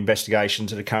 Australian investigations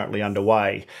that are currently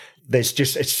underway.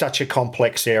 It's such a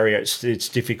complex area. It's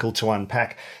difficult to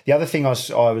unpack. The other thing I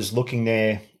was looking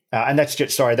there, and that's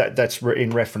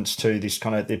in reference to this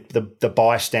kind of the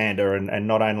bystander and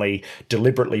not only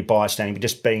deliberately bystanding, but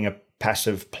just being a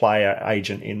passive player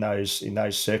agent in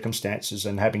those circumstances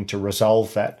and having to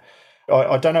resolve that.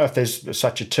 I don't know if there's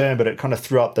such a term, but it kind of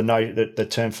threw up the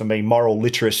term for me, moral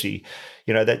literacy.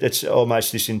 That's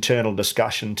almost this internal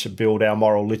discussion to build our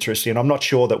moral literacy. And I'm not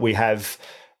sure that we have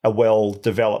well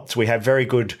developed. We have very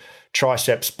good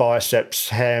triceps, biceps,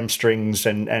 hamstrings,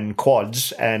 and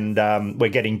quads, and we're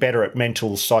getting better at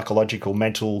mental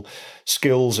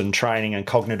skills and training and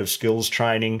cognitive skills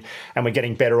training, and we're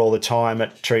getting better all the time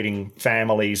at treating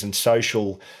families and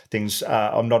social things.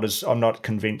 I'm not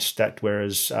convinced that we're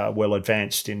as well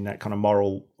advanced in that kind of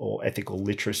moral or ethical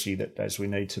literacy that as we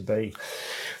need to be.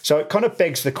 So it kind of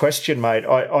begs the question, mate.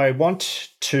 I want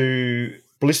to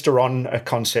blister on a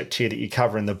concept here that you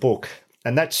cover in the book,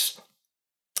 and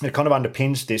it kind of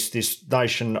underpins this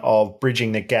notion of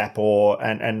bridging the gap,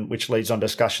 and which leads on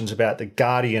discussions about the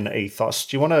guardian ethos.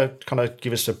 Do you want to kind of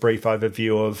give us a brief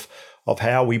overview of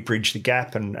how we bridge the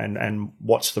gap and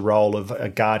what's the role of a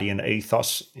Guardian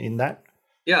ethos in that?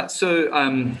 Yeah, so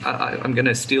I'm going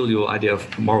to steal your idea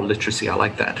of moral literacy. I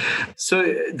like that. So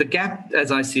the gap,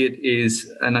 as I see it,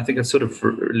 is, and I think I've sort of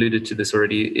alluded to this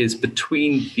already, is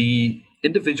between the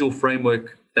individual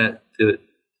framework that the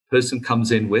person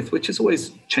comes in with, which is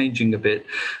always changing a bit,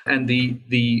 and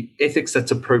the ethics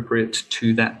that's appropriate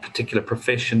to that particular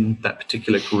profession, that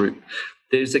particular group.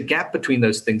 There's a gap between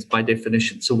those things by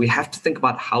definition. So we have to think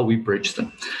about how we bridge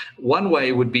them. One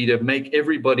way would be to make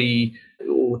everybody,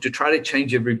 or to try to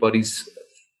change everybody's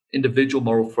individual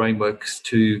moral frameworks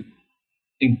to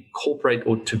incorporate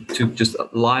or to just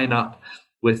line up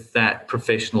with that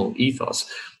professional ethos.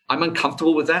 I'm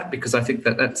uncomfortable with that because I think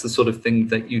that that's the sort of thing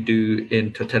that you do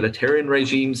in totalitarian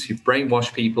regimes. You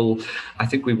brainwash people. I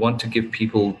think we want to give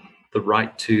people the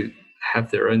right to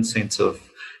have their own sense of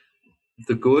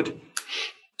the good.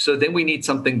 So then we need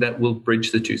something that will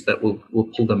bridge the two, that will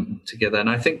pull them together. And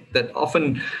I think that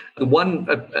often the one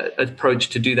approach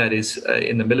to do that is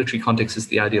in the military context is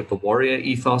the idea of the warrior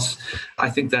ethos.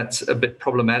 I think that's a bit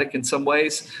problematic in some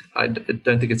ways. I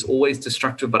don't think it's always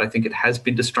destructive, but I think it has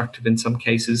been destructive in some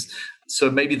cases. So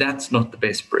maybe that's not the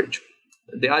best bridge.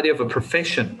 The idea of a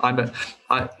profession,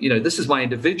 this is my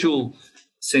individual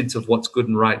sense of what's good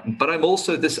and right, but I'm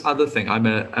also this other thing. I'm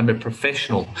a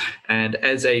professional, and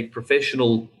as a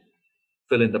professional,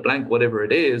 fill in the blank, whatever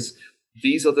it is,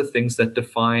 these are the things that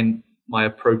define my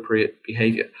appropriate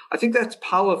behavior. I think that's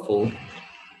powerful,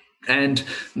 and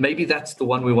maybe that's the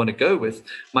one we want to go with.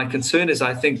 My concern is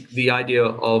I think the idea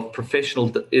of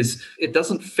professional is it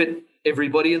doesn't fit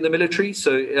everybody in the military.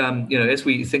 So as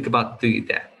we think about the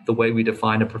way we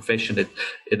define a profession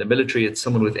in the military, it's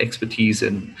someone with expertise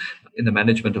in the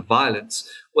management of violence.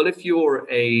 Well, if you're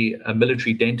a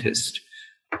military dentist,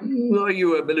 are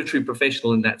you a military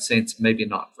professional in that sense? Maybe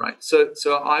not, right? So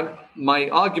my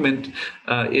argument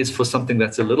is for something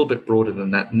that's a little bit broader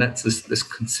than that, and that's this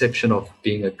conception of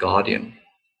being a guardian.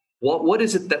 What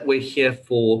is it that we're here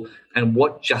for, and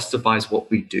what justifies what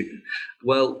we do?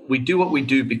 Well, we do what we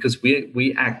do because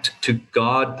we act to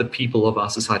guard the people of our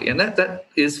society, and that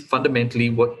is fundamentally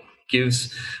what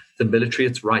gives the military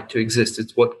its right to exist.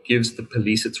 It's what gives the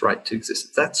police its right to exist.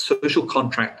 It's that social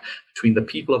contract between the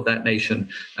people of that nation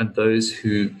and those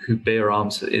who bear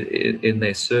arms in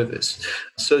their service.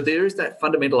 So there is that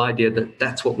fundamental idea that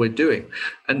that's what we're doing.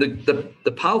 And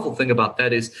the powerful thing about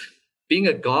that is being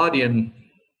a guardian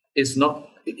is not,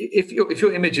 if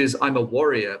your image is I'm a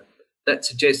warrior, that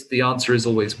suggests the answer is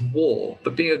always war.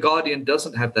 But being a guardian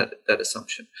doesn't have that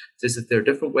assumption. It says that there are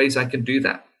different ways I can do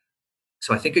that.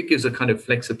 So I think it gives a kind of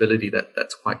flexibility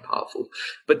that's quite powerful.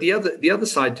 But the other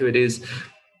side to it is,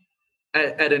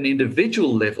 at an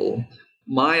individual level,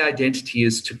 my identity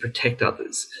is to protect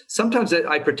others. Sometimes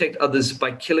I protect others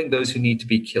by killing those who need to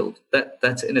be killed.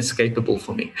 That's inescapable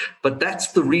for me. But that's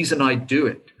the reason I do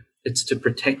it. It's to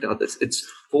protect others. It's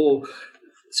for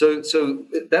so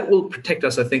that will protect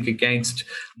us, I think, against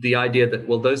the idea that,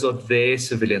 well, those are their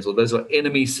civilians or those are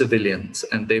enemy civilians,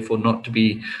 and therefore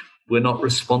we're not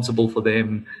responsible for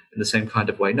them in the same kind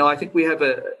of way. No, I think we have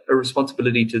a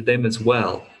responsibility to them as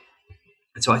well.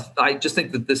 And so I just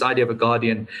think that this idea of a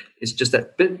guardian is just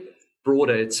that bit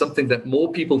broader. It's something that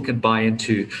more people can buy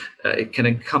into. It can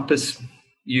encompass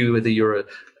you, whether you're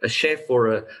a chef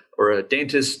or a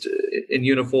dentist in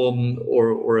uniform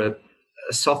or a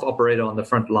soft operator on the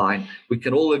front line. We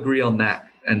can all agree on that,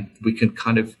 and we can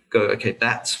kind of go, okay,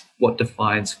 that's what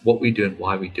defines what we do and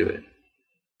why we do it.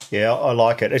 Yeah, I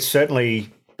like it. It's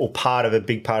certainly a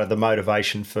big part of the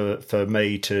motivation for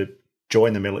me to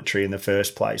join the military in the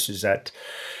first place is that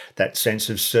sense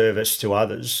of service to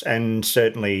others. And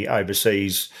certainly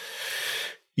overseas,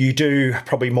 you do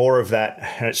probably more of that,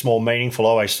 and it's more meaningful. I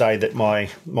always say that my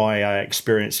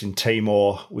experience in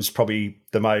Timor was probably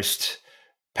the most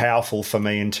powerful for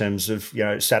me in terms of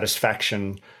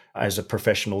satisfaction as a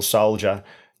professional soldier,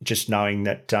 just knowing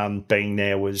that being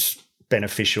there was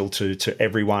beneficial to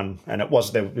everyone, and it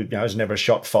was never a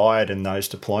shot fired in those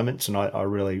deployments, and I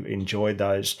really enjoyed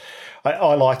those.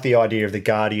 I like the idea of the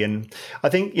guardian. I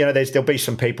think there'll be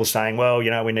some people saying, well,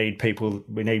 we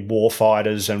need war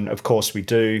fighters, and of course we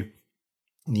do.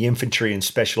 The infantry and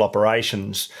special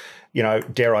operations,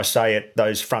 dare I say it,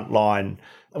 those frontline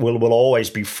will always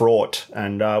be fraught,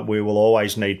 and we will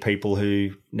always need people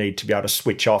who need to be able to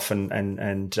switch off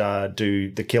and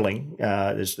do the killing.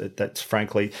 That's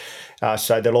frankly,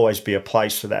 so there'll always be a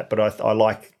place for that. But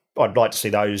I'd like to see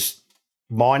those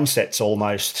mindsets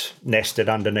almost nested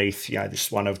underneath,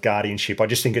 this one of guardianship. I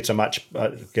just think it's a much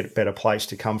better place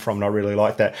to come from, and I really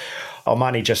like that. I'm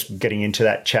only just getting into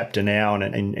that chapter now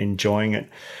and enjoying it.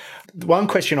 One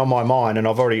question on my mind, and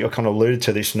I've already kind of alluded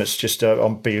to this, and it's just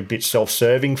I'll be a bit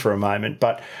self-serving for a moment,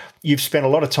 but you've spent a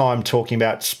lot of time talking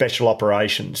about special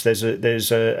operations. There's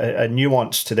a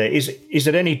nuance to there. Is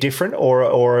it any different,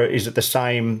 or is it the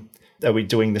same? Are we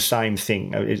doing the same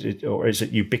thing? Or is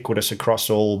it ubiquitous across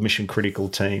all mission critical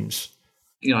teams?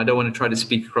 I don't want to try to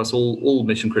speak across all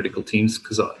mission critical teams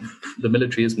because the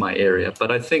military is my area,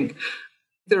 but I think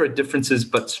there are differences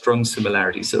but strong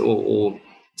similarities, or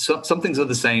some things are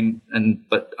the same,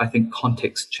 but I think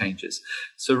context changes.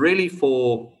 So really,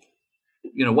 for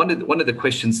one of the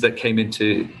questions that came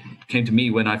to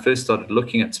me when I first started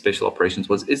looking at special operations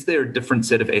was, is there a different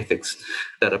set of ethics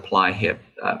that apply here?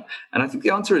 And I think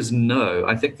the answer is no.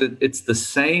 I think that it's the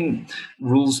same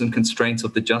rules and constraints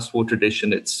of the just war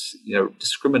tradition. It's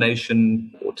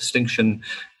discrimination or distinction,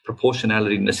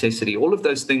 proportionality, necessity. All of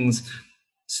those things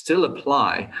still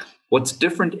apply. What's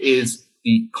different is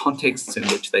the contexts in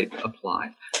which they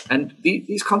apply. And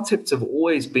these concepts have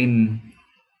always been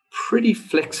pretty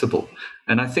flexible.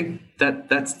 And I think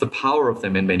that's the power of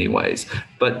them in many ways.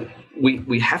 But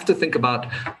we have to think about,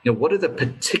 what are the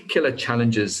particular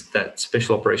challenges that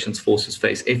special operations forces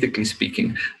face, ethically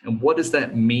speaking, and what does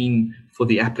that mean for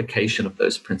the application of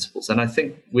those principles? And I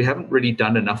think we haven't really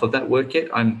done enough of that work yet.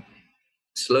 I'm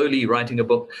slowly writing a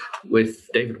book with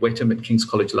David Wetham at King's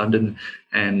College London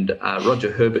and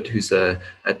Roger Herbert, who's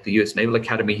at the US Naval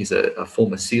Academy. He's a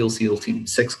former SEAL Team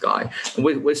 6 guy. And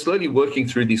we're slowly working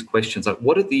through these questions, like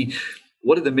what are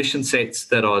the mission sets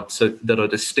that are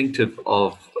distinctive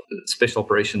of special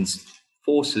operations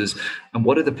forces, and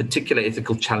what are the particular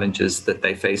ethical challenges that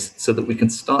they face, so that we can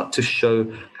start to show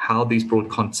how these broad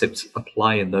concepts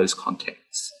apply in those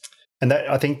contexts. And that,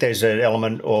 I think there's an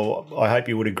element, or I hope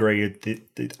you would agree,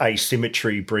 that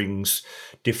asymmetry brings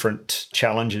different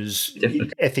challenges.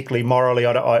 Definitely. Ethically, morally.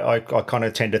 I kind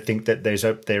of tend to think that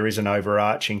there is an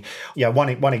overarching.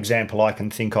 One example I can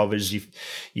think of is if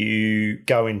you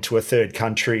go into a third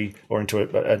country or into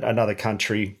another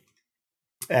country,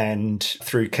 and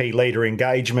through key leader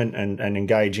engagement and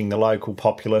engaging the local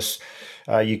populace,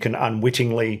 you can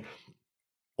unwittingly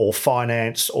or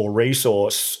finance or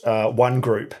resource one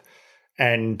group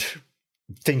and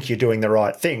think you're doing the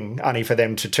right thing, only for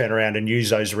them to turn around and use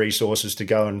those resources to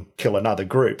go and kill another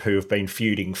group who have been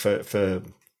feuding for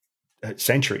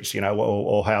centuries,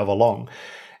 or however long.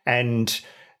 And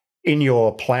in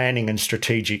your planning and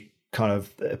strategic kind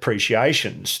of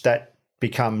appreciations, that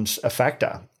becomes a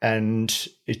factor, and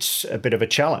it's a bit of a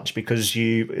challenge because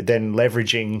you then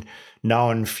leveraging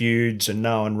known feuds and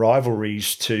known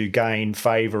rivalries to gain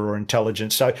favour or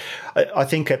intelligence. So I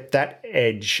think at that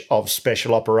edge of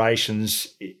special operations,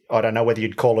 I don't know whether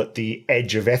you'd call it the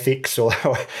edge of ethics or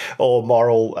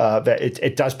moral, that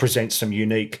it does present some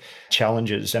unique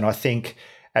challenges. And I think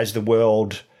as the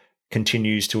world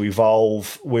continues to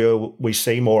evolve, we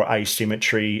see more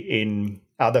asymmetry in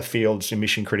other fields in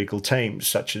mission critical teams,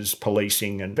 such as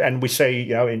policing, and we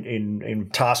see, in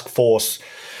task force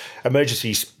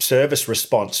emergency service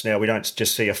response. Now, we don't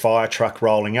just see a fire truck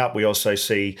rolling up. We also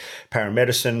see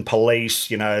paramedicine, police.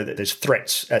 There's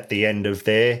threats at the end of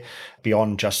there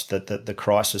beyond just the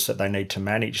crisis that they need to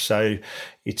manage. So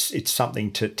it's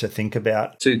something to think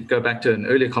about. To go back to an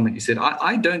earlier comment you said,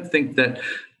 I don't think that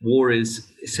war is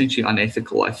essentially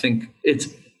unethical. I think it's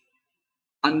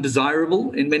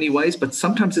undesirable in many ways, but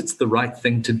sometimes it's the right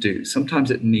thing to do.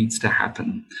 Sometimes it needs to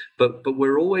happen. But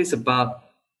we're always about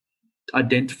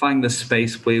identifying the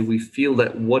space where we feel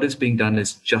that what is being done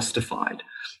is justified.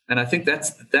 And I think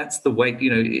that's the way,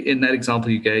 in that example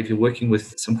you gave, you're working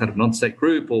with some kind of non-state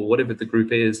group or whatever the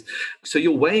group is. So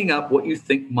you're weighing up what you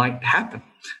think might happen.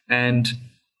 And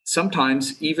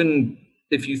sometimes even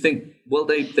if you think, well,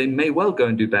 they may well go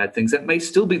and do bad things, that may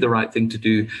still be the right thing to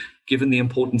do, given the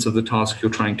importance of the task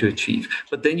you're trying to achieve.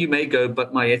 But then you may go,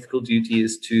 but my ethical duty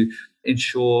is to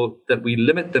ensure that we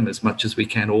limit them as much as we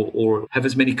can, or have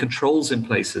as many controls in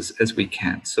place as we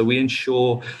can. So we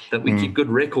ensure that we keep good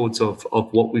records of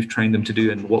what we've trained them to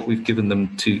do and what we've given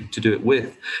them to do it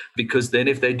with. Because then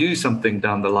if they do something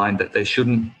down the line that they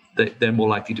shouldn't, they're more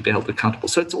likely to be held accountable.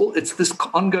 So it's this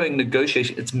ongoing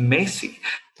negotiation. It's messy.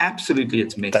 Absolutely,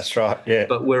 it's messy. That's right, yeah.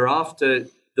 But we're after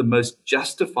the most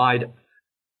justified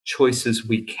choices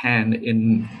we can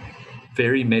in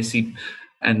very messy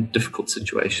and difficult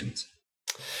situations.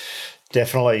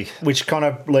 Definitely, which kind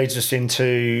of leads us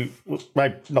into,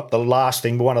 maybe not the last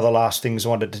thing, but one of the last things I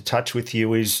wanted to touch with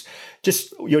you is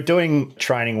just you're doing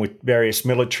training with various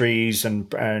militaries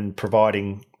and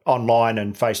providing online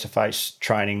and face-to-face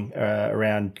training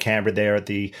around Canberra there at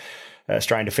the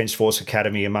Australian Defence Force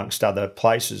Academy, amongst other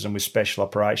places, and with special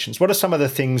operations. What are some of the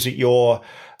things that you're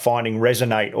finding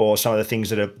resonate, or some of the things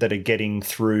that are getting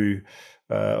through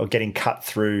or getting cut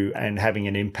through and having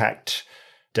an impact?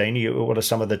 Dean, what are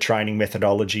some of the training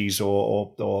methodologies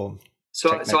or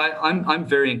So I'm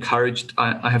very encouraged,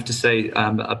 I have to say,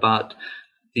 about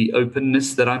the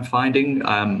openness that I'm finding,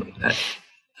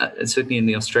 certainly in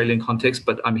the Australian context,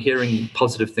 but I'm hearing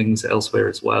positive things elsewhere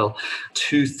as well,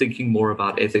 to thinking more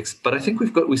about ethics. But I think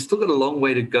we've still got a long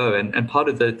way to go. And part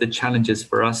of the challenges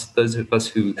for us, those of us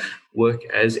who work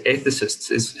as ethicists,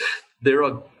 is there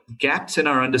are gaps in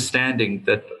our understanding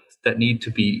that need to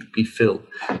be filled.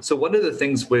 So one of the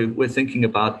things we're thinking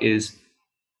about is,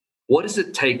 what does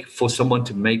it take for someone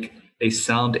to make a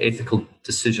sound ethical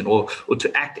decision or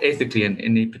to act ethically in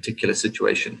any particular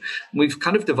situation? And we've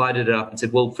kind of divided it up and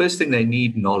said, well, first thing, they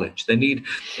need knowledge. They need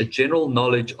a general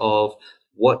knowledge of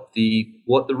what the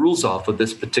rules are for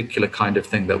this particular kind of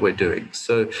thing that we're doing.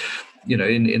 So,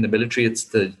 in the military,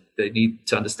 they need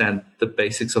to understand the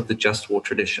basics of the just war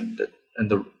tradition and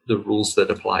the rules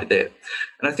that apply there.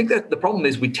 And I think that the problem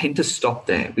is we tend to stop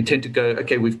there. We tend to go,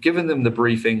 okay, we've given them the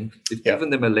briefing, we've given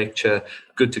them a lecture,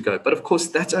 good to go. But of course,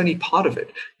 that's only part of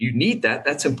it. You need that,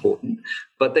 that's important.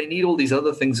 But they need all these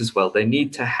other things as well. They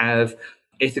need to have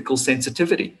ethical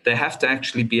sensitivity. They have to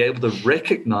actually be able to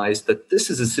recognize that this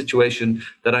is a situation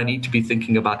that I need to be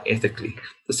thinking about ethically.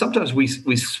 But sometimes we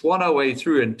swan our way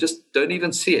through and just don't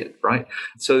even see it, right?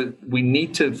 So we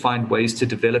need to find ways to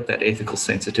develop that ethical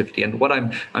sensitivity. And what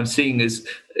I'm seeing is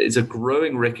a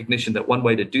growing recognition that one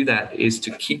way to do that is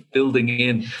to keep building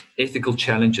in ethical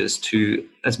challenges to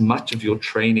as much of your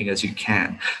training as you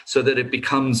can, so that it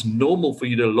becomes normal for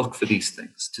you to look for these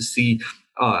things, to see,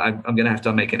 I'm going to have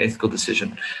to make an ethical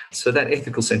decision. So that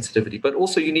ethical sensitivity, but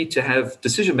also you need to have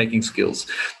decision-making skills.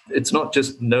 It's not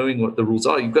just knowing what the rules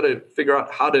are. You've got to figure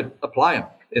out how to apply them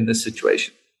in this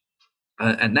situation.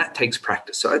 And that takes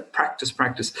practice. So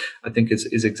practice, I think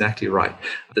is exactly right.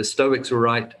 The Stoics were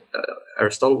right.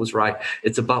 Aristotle was right.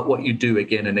 It's about what you do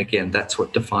again and again. That's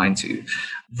what defines you.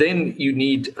 Then you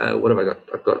need, what have I got?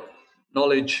 I've got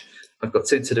knowledge. I've got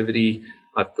sensitivity.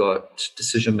 I've got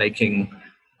decision-making.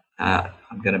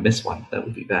 I'm going to miss one. That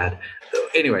would be bad.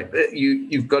 Anyway,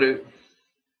 you've got to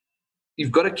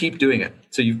keep doing it.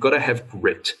 So you've got to have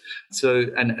grit. So,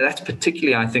 and that's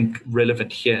particularly, I think,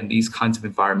 relevant here in these kinds of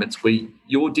environments where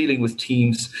you're dealing with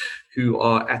teams who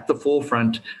are at the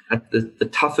forefront, at the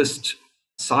toughest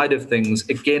side of things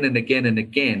again and again and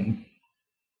again.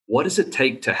 What does it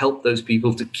take to help those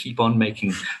people to keep on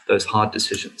making those hard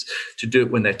decisions, to do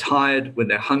it when they're tired, when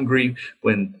they're hungry,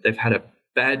 when they've had a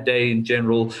bad day in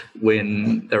general,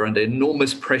 when they're under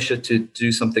enormous pressure to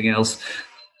do something else?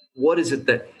 What is it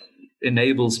that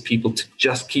enables people to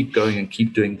just keep going and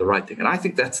keep doing the right thing? And I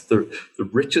think that's the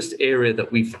richest area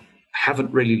that we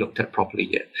haven't really looked at properly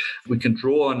yet. We can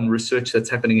draw on research that's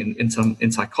happening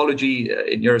in psychology,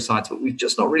 in neuroscience, but we've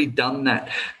just not really done that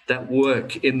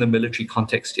work in the military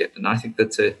context yet. And I think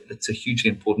that's a hugely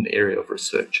important area of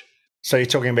research. So you're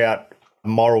talking about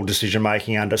moral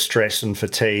decision-making under stress and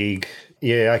fatigue.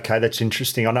 Yeah, okay, that's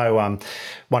interesting. I know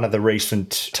one of the recent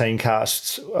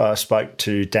Teamcasts spoke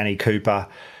to Danny Cooper,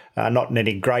 not in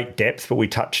any great depth, but we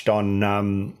touched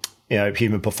on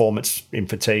human performance in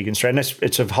fatigue and stress. And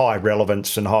it's of high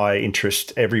relevance and high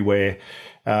interest everywhere,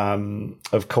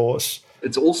 of course.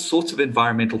 It's all sorts of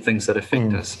environmental things that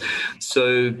affect us.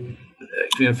 So,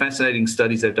 fascinating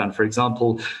studies they've done. For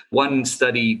example, one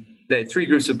study, they had 3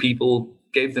 groups of people,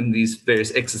 gave them these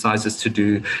various exercises to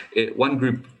do. One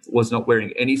group was not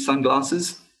wearing any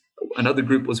sunglasses. Another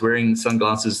group was wearing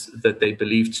sunglasses that they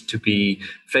believed to be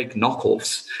fake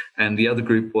knockoffs. And the other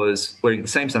group was wearing the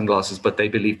same sunglasses, but they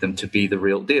believed them to be the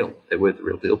real deal. They were the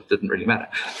real deal, but it didn't really matter.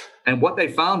 And what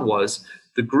they found was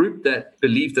the group that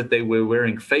believed that they were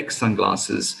wearing fake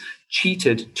sunglasses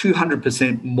cheated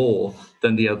 200% more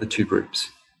than the other 2 groups.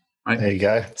 Right? There you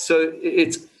go. So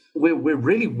we're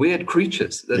really weird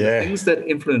creatures. The things that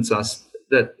influence us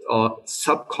that are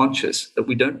subconscious, that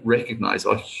we don't recognize,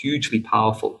 are hugely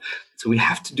powerful. So we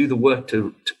have to do the work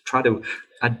to try to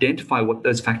identify what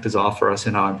those factors are for us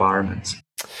in our environments.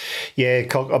 Yeah,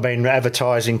 I mean,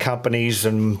 advertising companies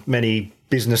and many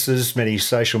businesses, many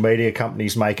social media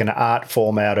companies make an art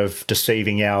form out of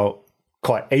deceiving our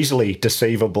quite easily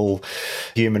deceivable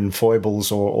human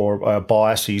foibles or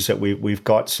biases that we've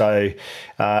got. So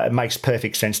it makes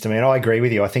perfect sense to me. And I agree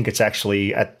with you. I think it's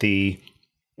actually at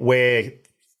where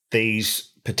these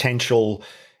potential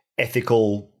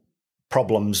ethical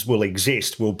problems will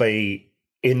exist will be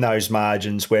in those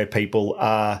margins where people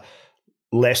are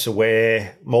less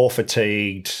aware, more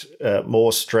fatigued,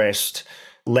 more stressed,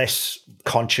 less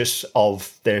conscious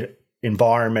of their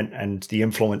environment and the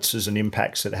influences and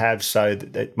impacts it have. So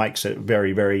that makes it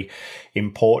very, very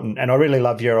important. And I really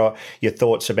love your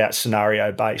thoughts about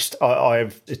scenario based.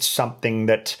 It's something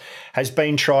that has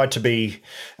been tried to be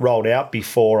rolled out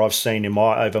before. I've seen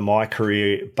over my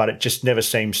career, but it just never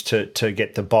seems to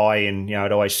get the buy-in.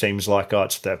 It always seems like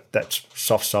that's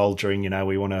soft soldiering.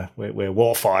 We're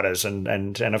war fighters,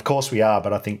 and of course we are.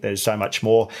 But I think there's so much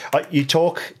more. You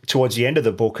talk towards the end of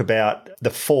the book about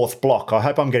the fourth block. I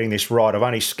hope I'm getting this right. I've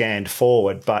only scanned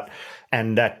forward,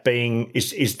 and that being,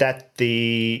 is that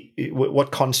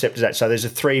what concept is that? So there's a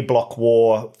 3-block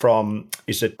war from,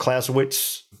 is it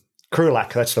Clausewitz?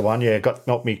 Krulak, that's the one. Yeah,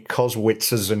 got me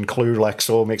Clausewitzes and Krulaks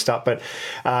all mixed up. But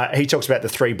he talks about the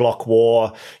 3-block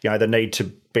war, the need to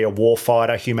be a war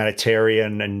fighter,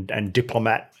 humanitarian and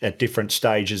diplomat at different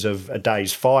stages of a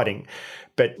day's fighting.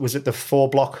 But was it the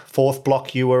fourth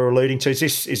block you were alluding to? Is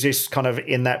this kind of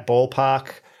in that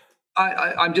ballpark?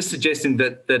 I'm just suggesting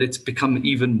that it's become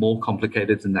even more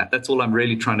complicated than that. That's all I'm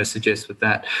really trying to suggest with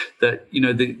that. That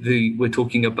we're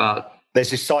talking about.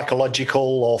 There's this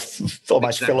psychological or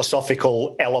almost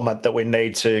philosophical element that we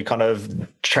need to kind of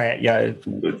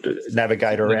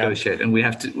navigate around. Negotiate, and we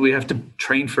have to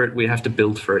train for it. We have to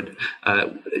build for it,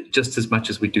 just as much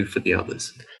as we do for the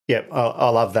others. Yeah, I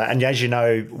love that. And as you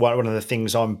know, one of the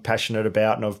things I'm passionate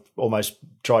about, and I've almost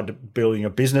tried to building a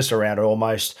business around it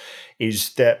almost,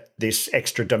 is that this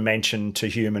extra dimension to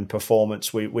human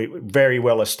performance. We very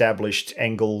well established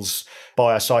Engels'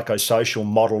 biopsychosocial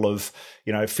model of,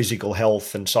 physical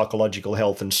health and psychological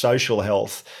health and social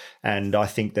health. And I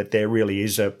think that there really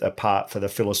is a part for the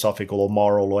philosophical or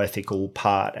moral or ethical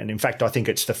part. And in fact, I think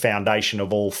it's the foundation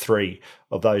of all three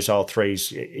of those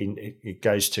threes. It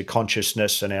goes to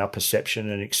consciousness and our perception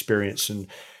and experience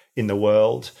in the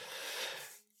world.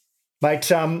 Mate,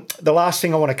 the last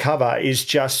thing I want to cover is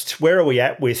just where are we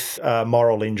at with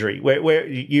moral injury? Where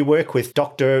you work with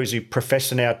is a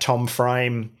professor now, Tom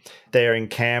Frame, there in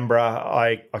Canberra.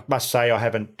 I must say I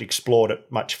haven't explored it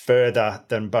much further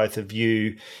than both of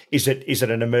you. Is it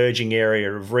an emerging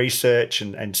area of research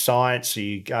and science?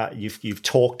 You've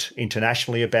talked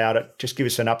internationally about it. Just give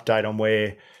us an update on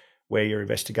where your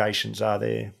investigations are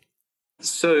there.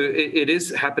 So it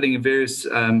is happening in various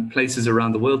places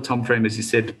around the world. Tom Frame, as you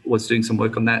said, was doing some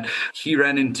work on that. He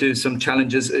ran into some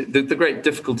challenges. The great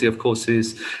difficulty, of course,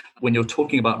 is when you're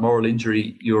talking about moral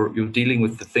injury, you're dealing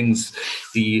with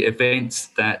the events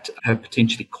that have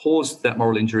potentially caused that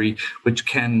moral injury, which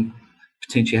can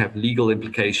potentially have legal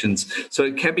implications. So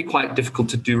it can be quite difficult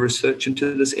to do research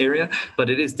into this area, but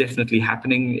it is definitely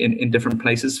happening in different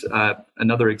places.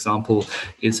 Another example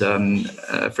is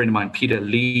a friend of mine, Peter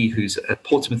Lee, who's at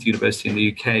Portsmouth University in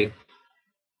the UK,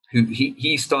 who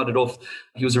he started off,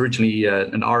 he was originally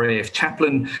an RAF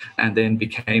chaplain and then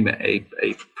became a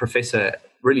professor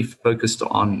really focused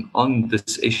on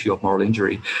this issue of moral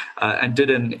injury and did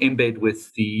an embed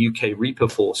with the UK Reaper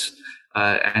Force.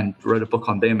 And wrote a book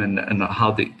on them and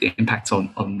how the impacts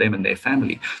on them and their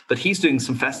family. But he's doing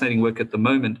some fascinating work at the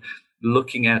moment,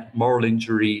 looking at moral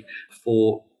injury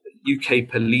for UK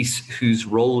police whose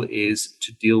role is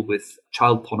to deal with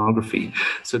child pornography.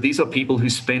 So these are people who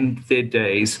spend their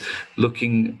days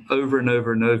looking over and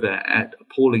over and over at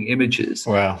appalling images.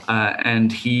 Wow.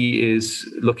 And he is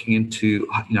looking into,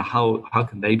 how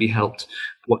can they be helped?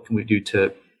 What can we do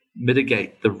to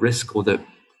mitigate the risk or the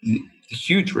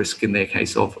huge risk in their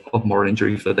case of moral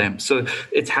injury for them. So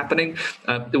it's happening.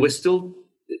 We're still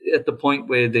at the point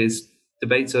where there's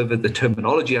debates over the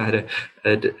terminology. I had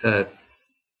a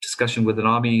discussion with an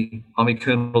army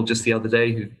colonel just the other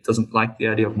day who doesn't like the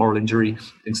idea of moral injury,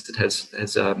 thinks it has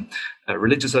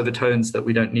religious overtones that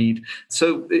we don't need.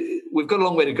 So we've got a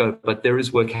long way to go, but there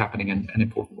is work happening and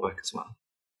important work as well.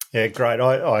 Yeah, great.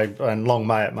 And long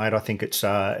may it, mate. I think it's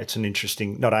an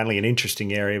interesting, not only an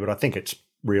interesting area, but I think it's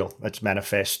real. It's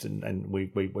manifest, and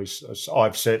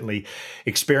I've certainly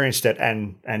experienced it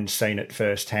and seen it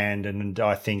firsthand. And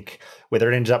I think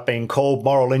whether it ends up being called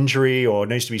moral injury or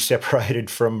needs to be separated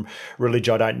from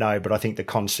religion, I don't know. But I think the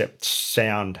concept's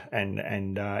sound and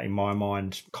in my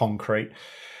mind concrete.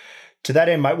 To that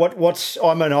end, mate,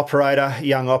 I'm an operator,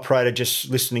 young operator, just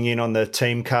listening in on the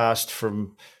Teamcast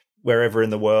from wherever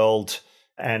in the world,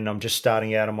 and I'm just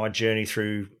starting out on my journey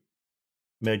through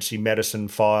emergency medicine,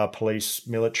 fire, police,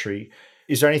 military.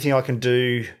 Is there anything I can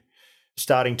do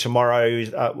starting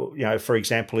tomorrow? For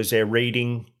example, is there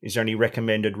reading? Is there any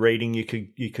recommended reading you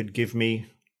could give me?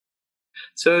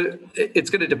 So it's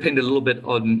going to depend a little bit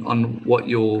on what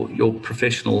your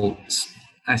professional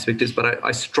aspect is, but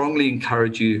I strongly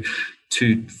encourage you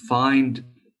to find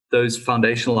those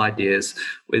foundational ideas,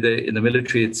 whether in the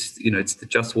military it's the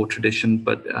just war tradition,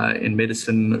 but in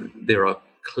medicine there are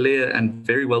clear and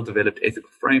very well developed ethical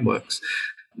frameworks.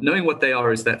 Knowing what they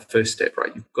are is that first step,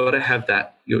 right? You've got to have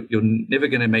that. You're never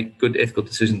going to make good ethical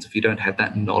decisions if you don't have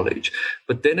that knowledge.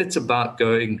 But then it's about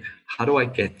going, how do I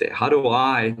get there? How do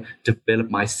I develop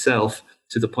myself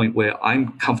to the point where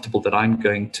I'm comfortable that I'm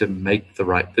going to make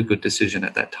the good decision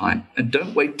at that time? And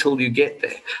don't wait till you get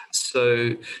there.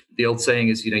 So the old saying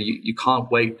is, you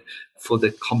can't wait for the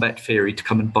combat fairy to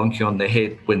come and bonk you on the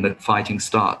head when the fighting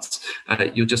starts.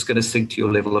 You're just going to sink to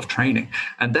your level of training.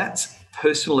 And that's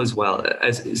personal as well.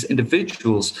 As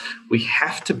individuals, we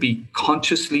have to be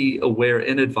consciously aware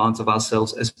in advance of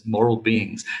ourselves as moral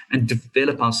beings and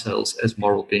develop ourselves as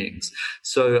moral beings.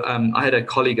 So I had a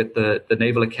colleague at the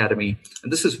Naval Academy,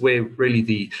 and this is where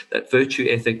really that virtue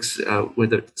ethics,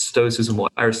 whether it's Stoicism or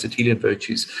Aristotelian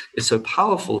virtues, is so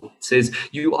powerful. It says,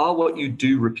 you are what you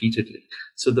do repeatedly.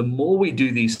 So the more we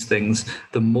do these things,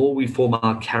 the more we form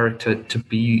our character to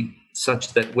be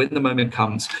such that when the moment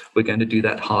comes, we're going to do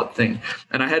that hard thing.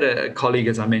 And I had a colleague,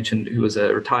 as I mentioned, who was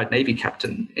a retired Navy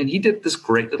captain, and he did this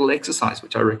great little exercise,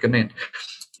 which I recommend.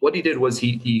 What he did was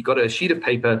he got a sheet of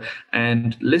paper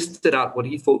and listed out what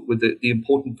he thought were the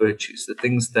important virtues, the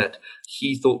things that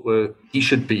he thought he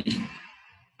should be,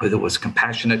 whether it was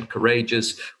compassionate,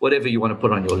 courageous, whatever you want to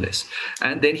put on your list.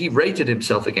 And then he rated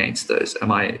himself against those.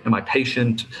 Am I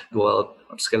patient? Well,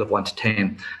 on a scale of 1 to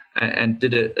 10. And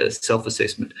did a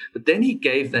self-assessment. But then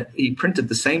he printed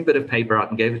the same bit of paper out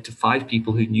and gave it to 5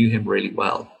 people who knew him really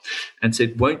well and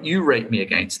said, won't you rate me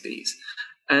against these?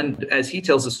 And as he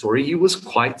tells the story, he was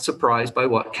quite surprised by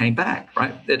what came back,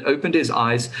 right? It opened his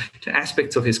eyes to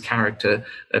aspects of his character,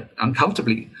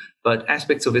 uncomfortably, but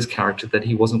aspects of his character that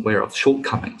he wasn't aware of,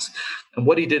 shortcomings. And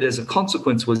what he did as a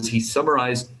consequence was he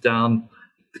summarized down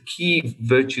the key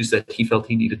virtues that he felt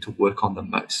he needed to work on the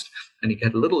most. And he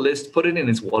had a little list, put it in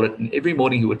his wallet, and every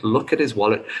morning he would look at his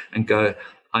wallet and go,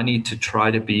 I need to try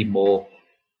to be more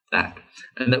that.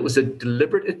 And that was a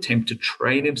deliberate attempt to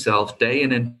train himself day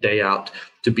in and day out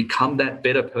to become that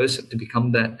better person, to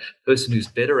become that person who's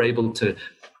better able to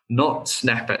not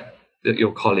snap at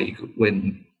your colleague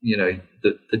when,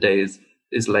 the day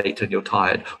is late and you're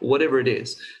tired, or whatever it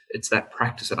is. It's that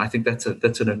practice. And I think that's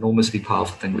an enormously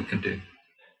powerful thing we can do.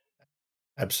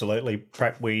 Absolutely.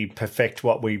 We perfect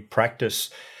what we practice.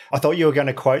 I thought you were going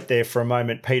to quote there for a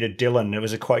moment Peter Dillon. It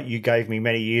was a quote you gave me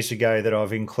many years ago that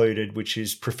I've included, which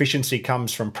is, proficiency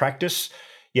comes from practice,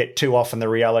 yet too often the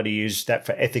reality is that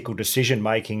for ethical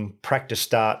decision-making, practice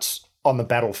starts on the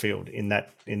battlefield in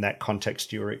that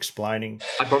context you were explaining.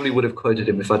 I probably would have quoted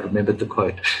him if I'd remembered the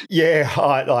quote. Yeah,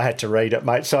 I had to read it,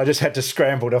 mate, so I just had to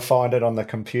scramble to find it on the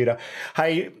computer.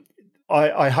 Hey,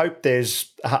 I hope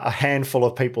there's a handful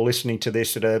of people listening to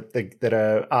this that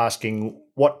are asking,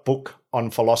 what book on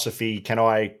philosophy can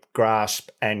I grasp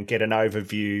and get an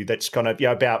overview that's going to be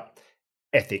about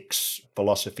ethics,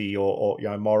 philosophy, or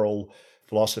moral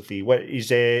philosophy? Is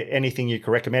there anything you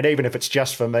can recommend, even if it's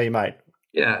just for me, mate?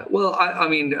 Yeah, well, I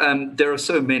mean, there are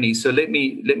so many. So let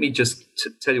me just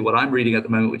tell you what I'm reading at the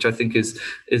moment, which I think is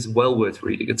well worth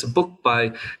reading. It's a book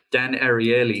by Dan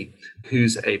Ariely,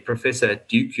 who's a professor at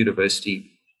Duke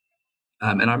University,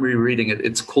 and I'm rereading it.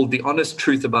 It's called The Honest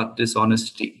Truth About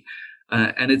Dishonesty,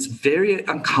 and it's very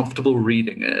uncomfortable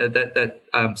reading. That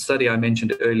study I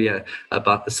mentioned earlier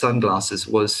about the sunglasses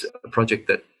was a project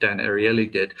that Dan Ariely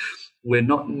did. We're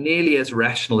not nearly as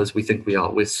rational as we think we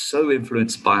are. We're so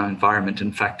influenced by our environment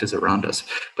and factors around us.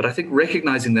 But I think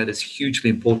recognizing that is hugely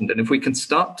important. And if we can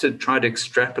start to try to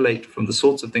extrapolate from the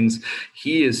sorts of things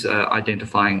he is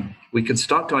identifying, we can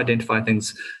start to identify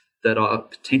things that are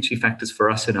potentially factors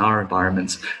for us in our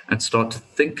environments and start to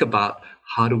think about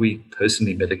how do we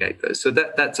personally mitigate those. So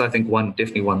that's I think,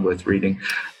 definitely one worth reading.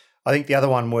 I think the other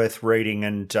one worth reading,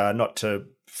 and not to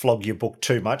flog your book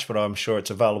too much, but I'm sure it's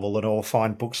available in all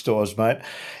fine bookstores, mate.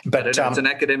 But it's an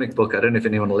academic book. I don't know if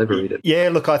anyone will ever read it. Yeah,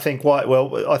 look, I think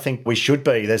I think we should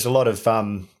be. There's a lot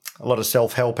of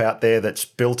self-help out there that's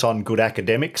built on good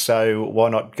academics, so why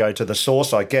not go to the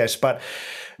source, I guess. But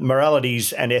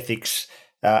moralities and ethics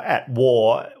at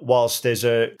war, whilst there's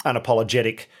a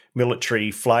unapologetic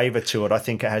military flavour to it, I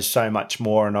think it has so much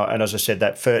more. And as I said,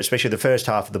 especially the first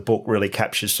half of the book really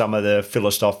captures some of the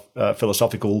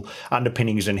philosophical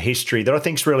underpinnings and history that I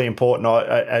think is really important.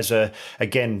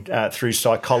 Through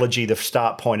psychology, the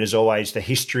start point is always the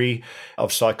history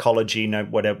of psychology, no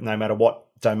matter what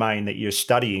domain that you're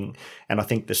studying. And I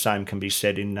think the same can be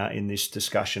said in this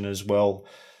discussion as well.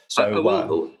 So I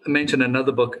will mention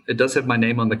another book. It does have my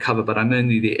name on the cover, but I'm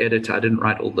only the editor. I didn't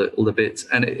write all the bits.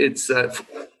 And it's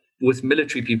with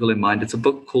military people in mind. It's a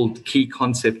book called Key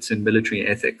Concepts in Military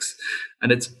Ethics.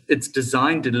 And it's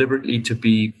designed deliberately to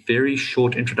be very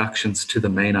short introductions to the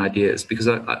main ideas, because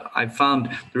I found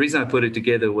the reason I put it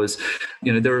together was,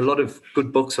 there are a lot of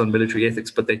good books on military ethics,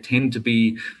 but they tend to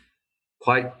be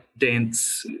quite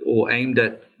dense or aimed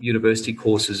at university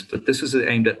courses. But this was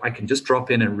aimed at, I can just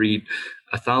drop in and read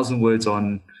 1,000 words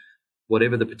on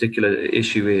whatever the particular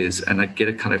issue is, and I get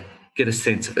a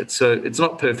sense of it. So it's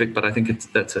not perfect, but I think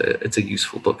it's a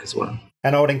useful book as well.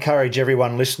 And I would encourage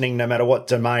everyone listening, no matter what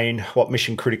domain, what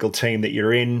mission critical team that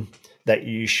you're in, that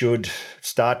you should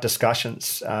start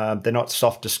discussions. They're not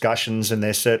soft discussions, and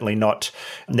they're certainly not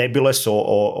nebulous,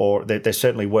 or they're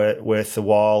certainly worth the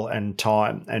while and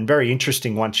time, and very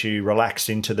interesting once you relax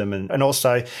into them, and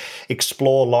also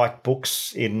explore like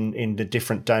books in the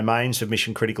different domains of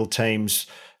mission critical teams.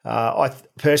 I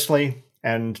personally,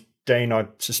 and Dean, I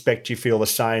suspect you feel the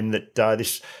same, that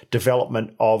this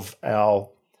development of our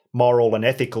moral and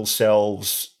ethical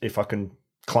selves, if I can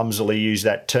clumsily use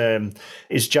that term,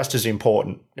 is just as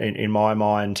important in my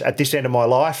mind at this end of my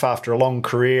life, after a long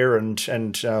career and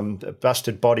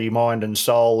busted body, mind and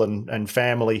soul and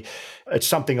family. It's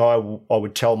something I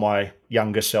would tell my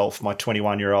younger self, my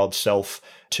 21-year-old self,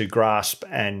 to grasp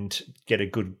and get a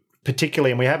good,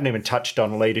 particularly, and we haven't even touched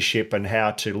on leadership and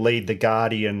how to lead the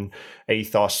Guardian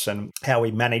ethos and how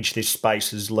we manage this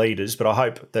space as leaders, but I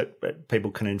hope that people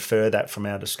can infer that from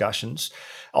our discussions.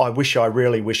 I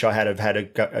really wish I had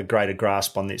a greater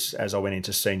grasp on this as I went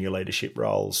into senior leadership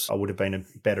roles. I would have been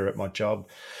better at my job.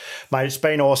 Mate, it's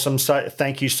been awesome. So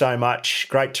thank you so much.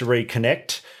 Great to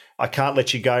reconnect. I can't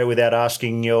let you go without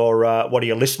asking your what are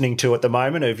you listening to at the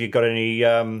moment? Have you got any,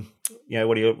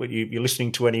 you're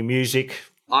listening to any music?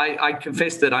 I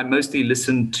confess that I mostly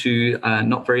listen to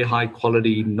not very high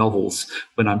quality novels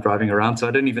when I'm driving around, so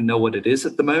I don't even know what it is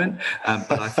at the moment.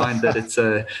 But I find that it's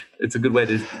a good way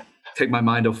to take my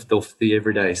mind off the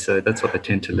everyday. So that's what I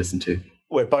tend to listen to.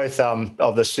 We're both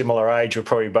of the similar age. We're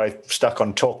probably both stuck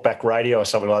on talkback radio or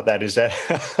something like that. Is that?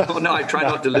 Oh, no, I try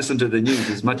not to listen to the news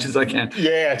as much as I can.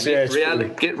 Yeah,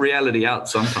 get reality out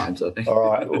sometimes, I think.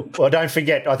 All right. Well, don't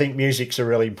forget, I think music's a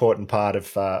really important part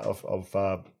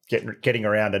of getting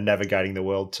around and navigating the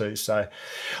world too. So,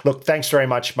 look, thanks very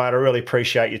much, mate. I really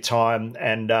appreciate your time.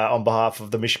 And on behalf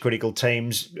of the mission critical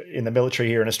teams in the military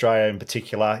here in Australia in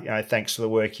particular, thanks for the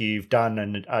work you've done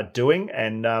and are doing.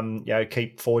 And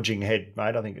keep forging ahead,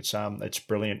 mate. I think it's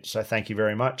brilliant. So thank you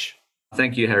very much.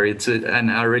 Thank you, Harry. And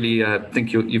I really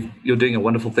think you're doing a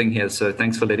wonderful thing here. So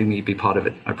thanks for letting me be part of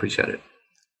it. I appreciate it.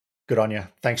 Good on you.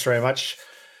 Thanks very much.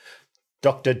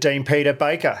 Dr. Dean Peter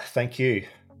Baker, thank you.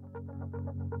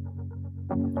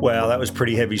 Wow, that was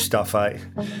pretty heavy stuff, eh?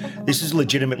 This is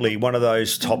legitimately one of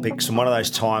those topics and one of those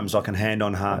times I can hand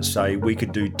on heart say we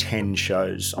could do 10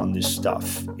 shows on this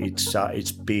stuff.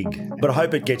 It's big. But I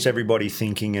hope it gets everybody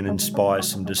thinking and inspires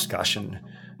some discussion.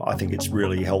 I think it's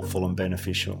really helpful and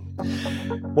beneficial.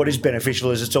 What is beneficial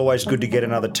is it's always good to get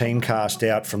another teamcast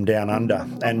out from down under.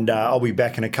 And I'll be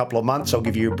back in a couple of months. I'll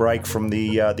give you a break from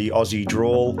the Aussie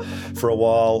drawl for a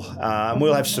while. And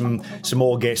we'll have some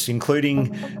more guests,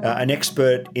 including an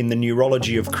expert in the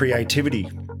neurology of creativity,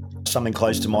 something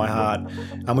close to my heart.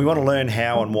 And we want to learn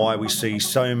how and why we see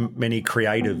so many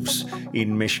creatives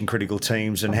in mission critical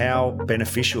teams and how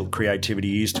beneficial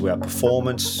creativity is to our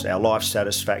performance, our life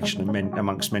satisfaction, and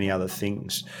amongst many other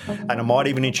things. And I might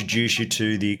even introduce you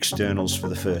to the externals for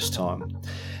the first time.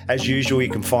 As usual, you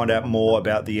can find out more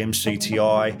about the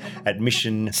MCTI at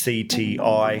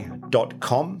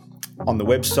missioncti.com. On the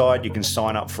website, you can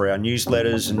sign up for our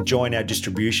newsletters and join our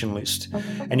distribution list.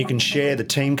 And you can share the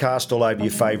Teamcast all over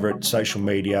your favourite social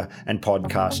media and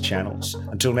podcast channels.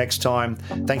 Until next time,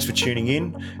 thanks for tuning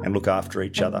in and look after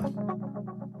each other.